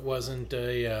 No, it wasn't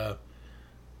a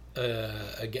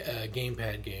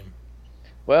gamepad game.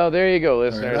 Well, there you go, All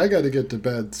listeners. right, I got to get to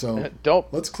bed, so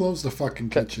Don't let's close the fucking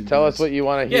kitchen. tell guys. us what you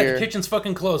want to Yeah, hear. the kitchen's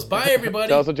fucking closed. Bye, everybody.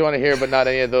 Tell us what you want to hear, but not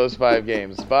any of those 5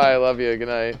 games. Bye. Love you. Good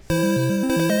night.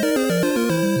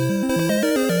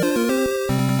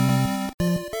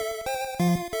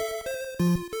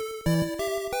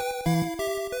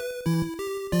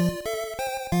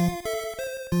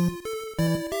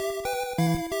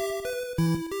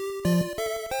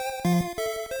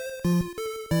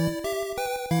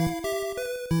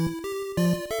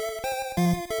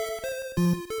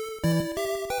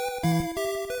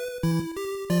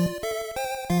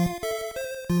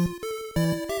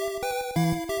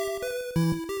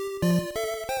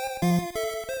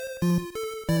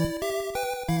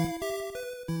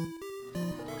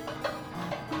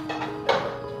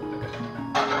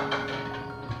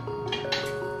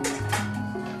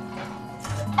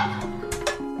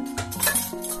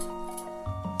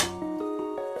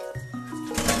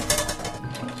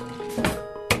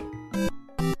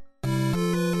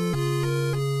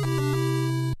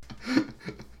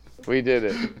 We did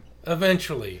it.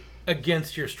 Eventually,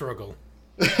 against your struggle.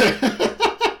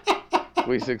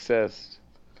 We successed.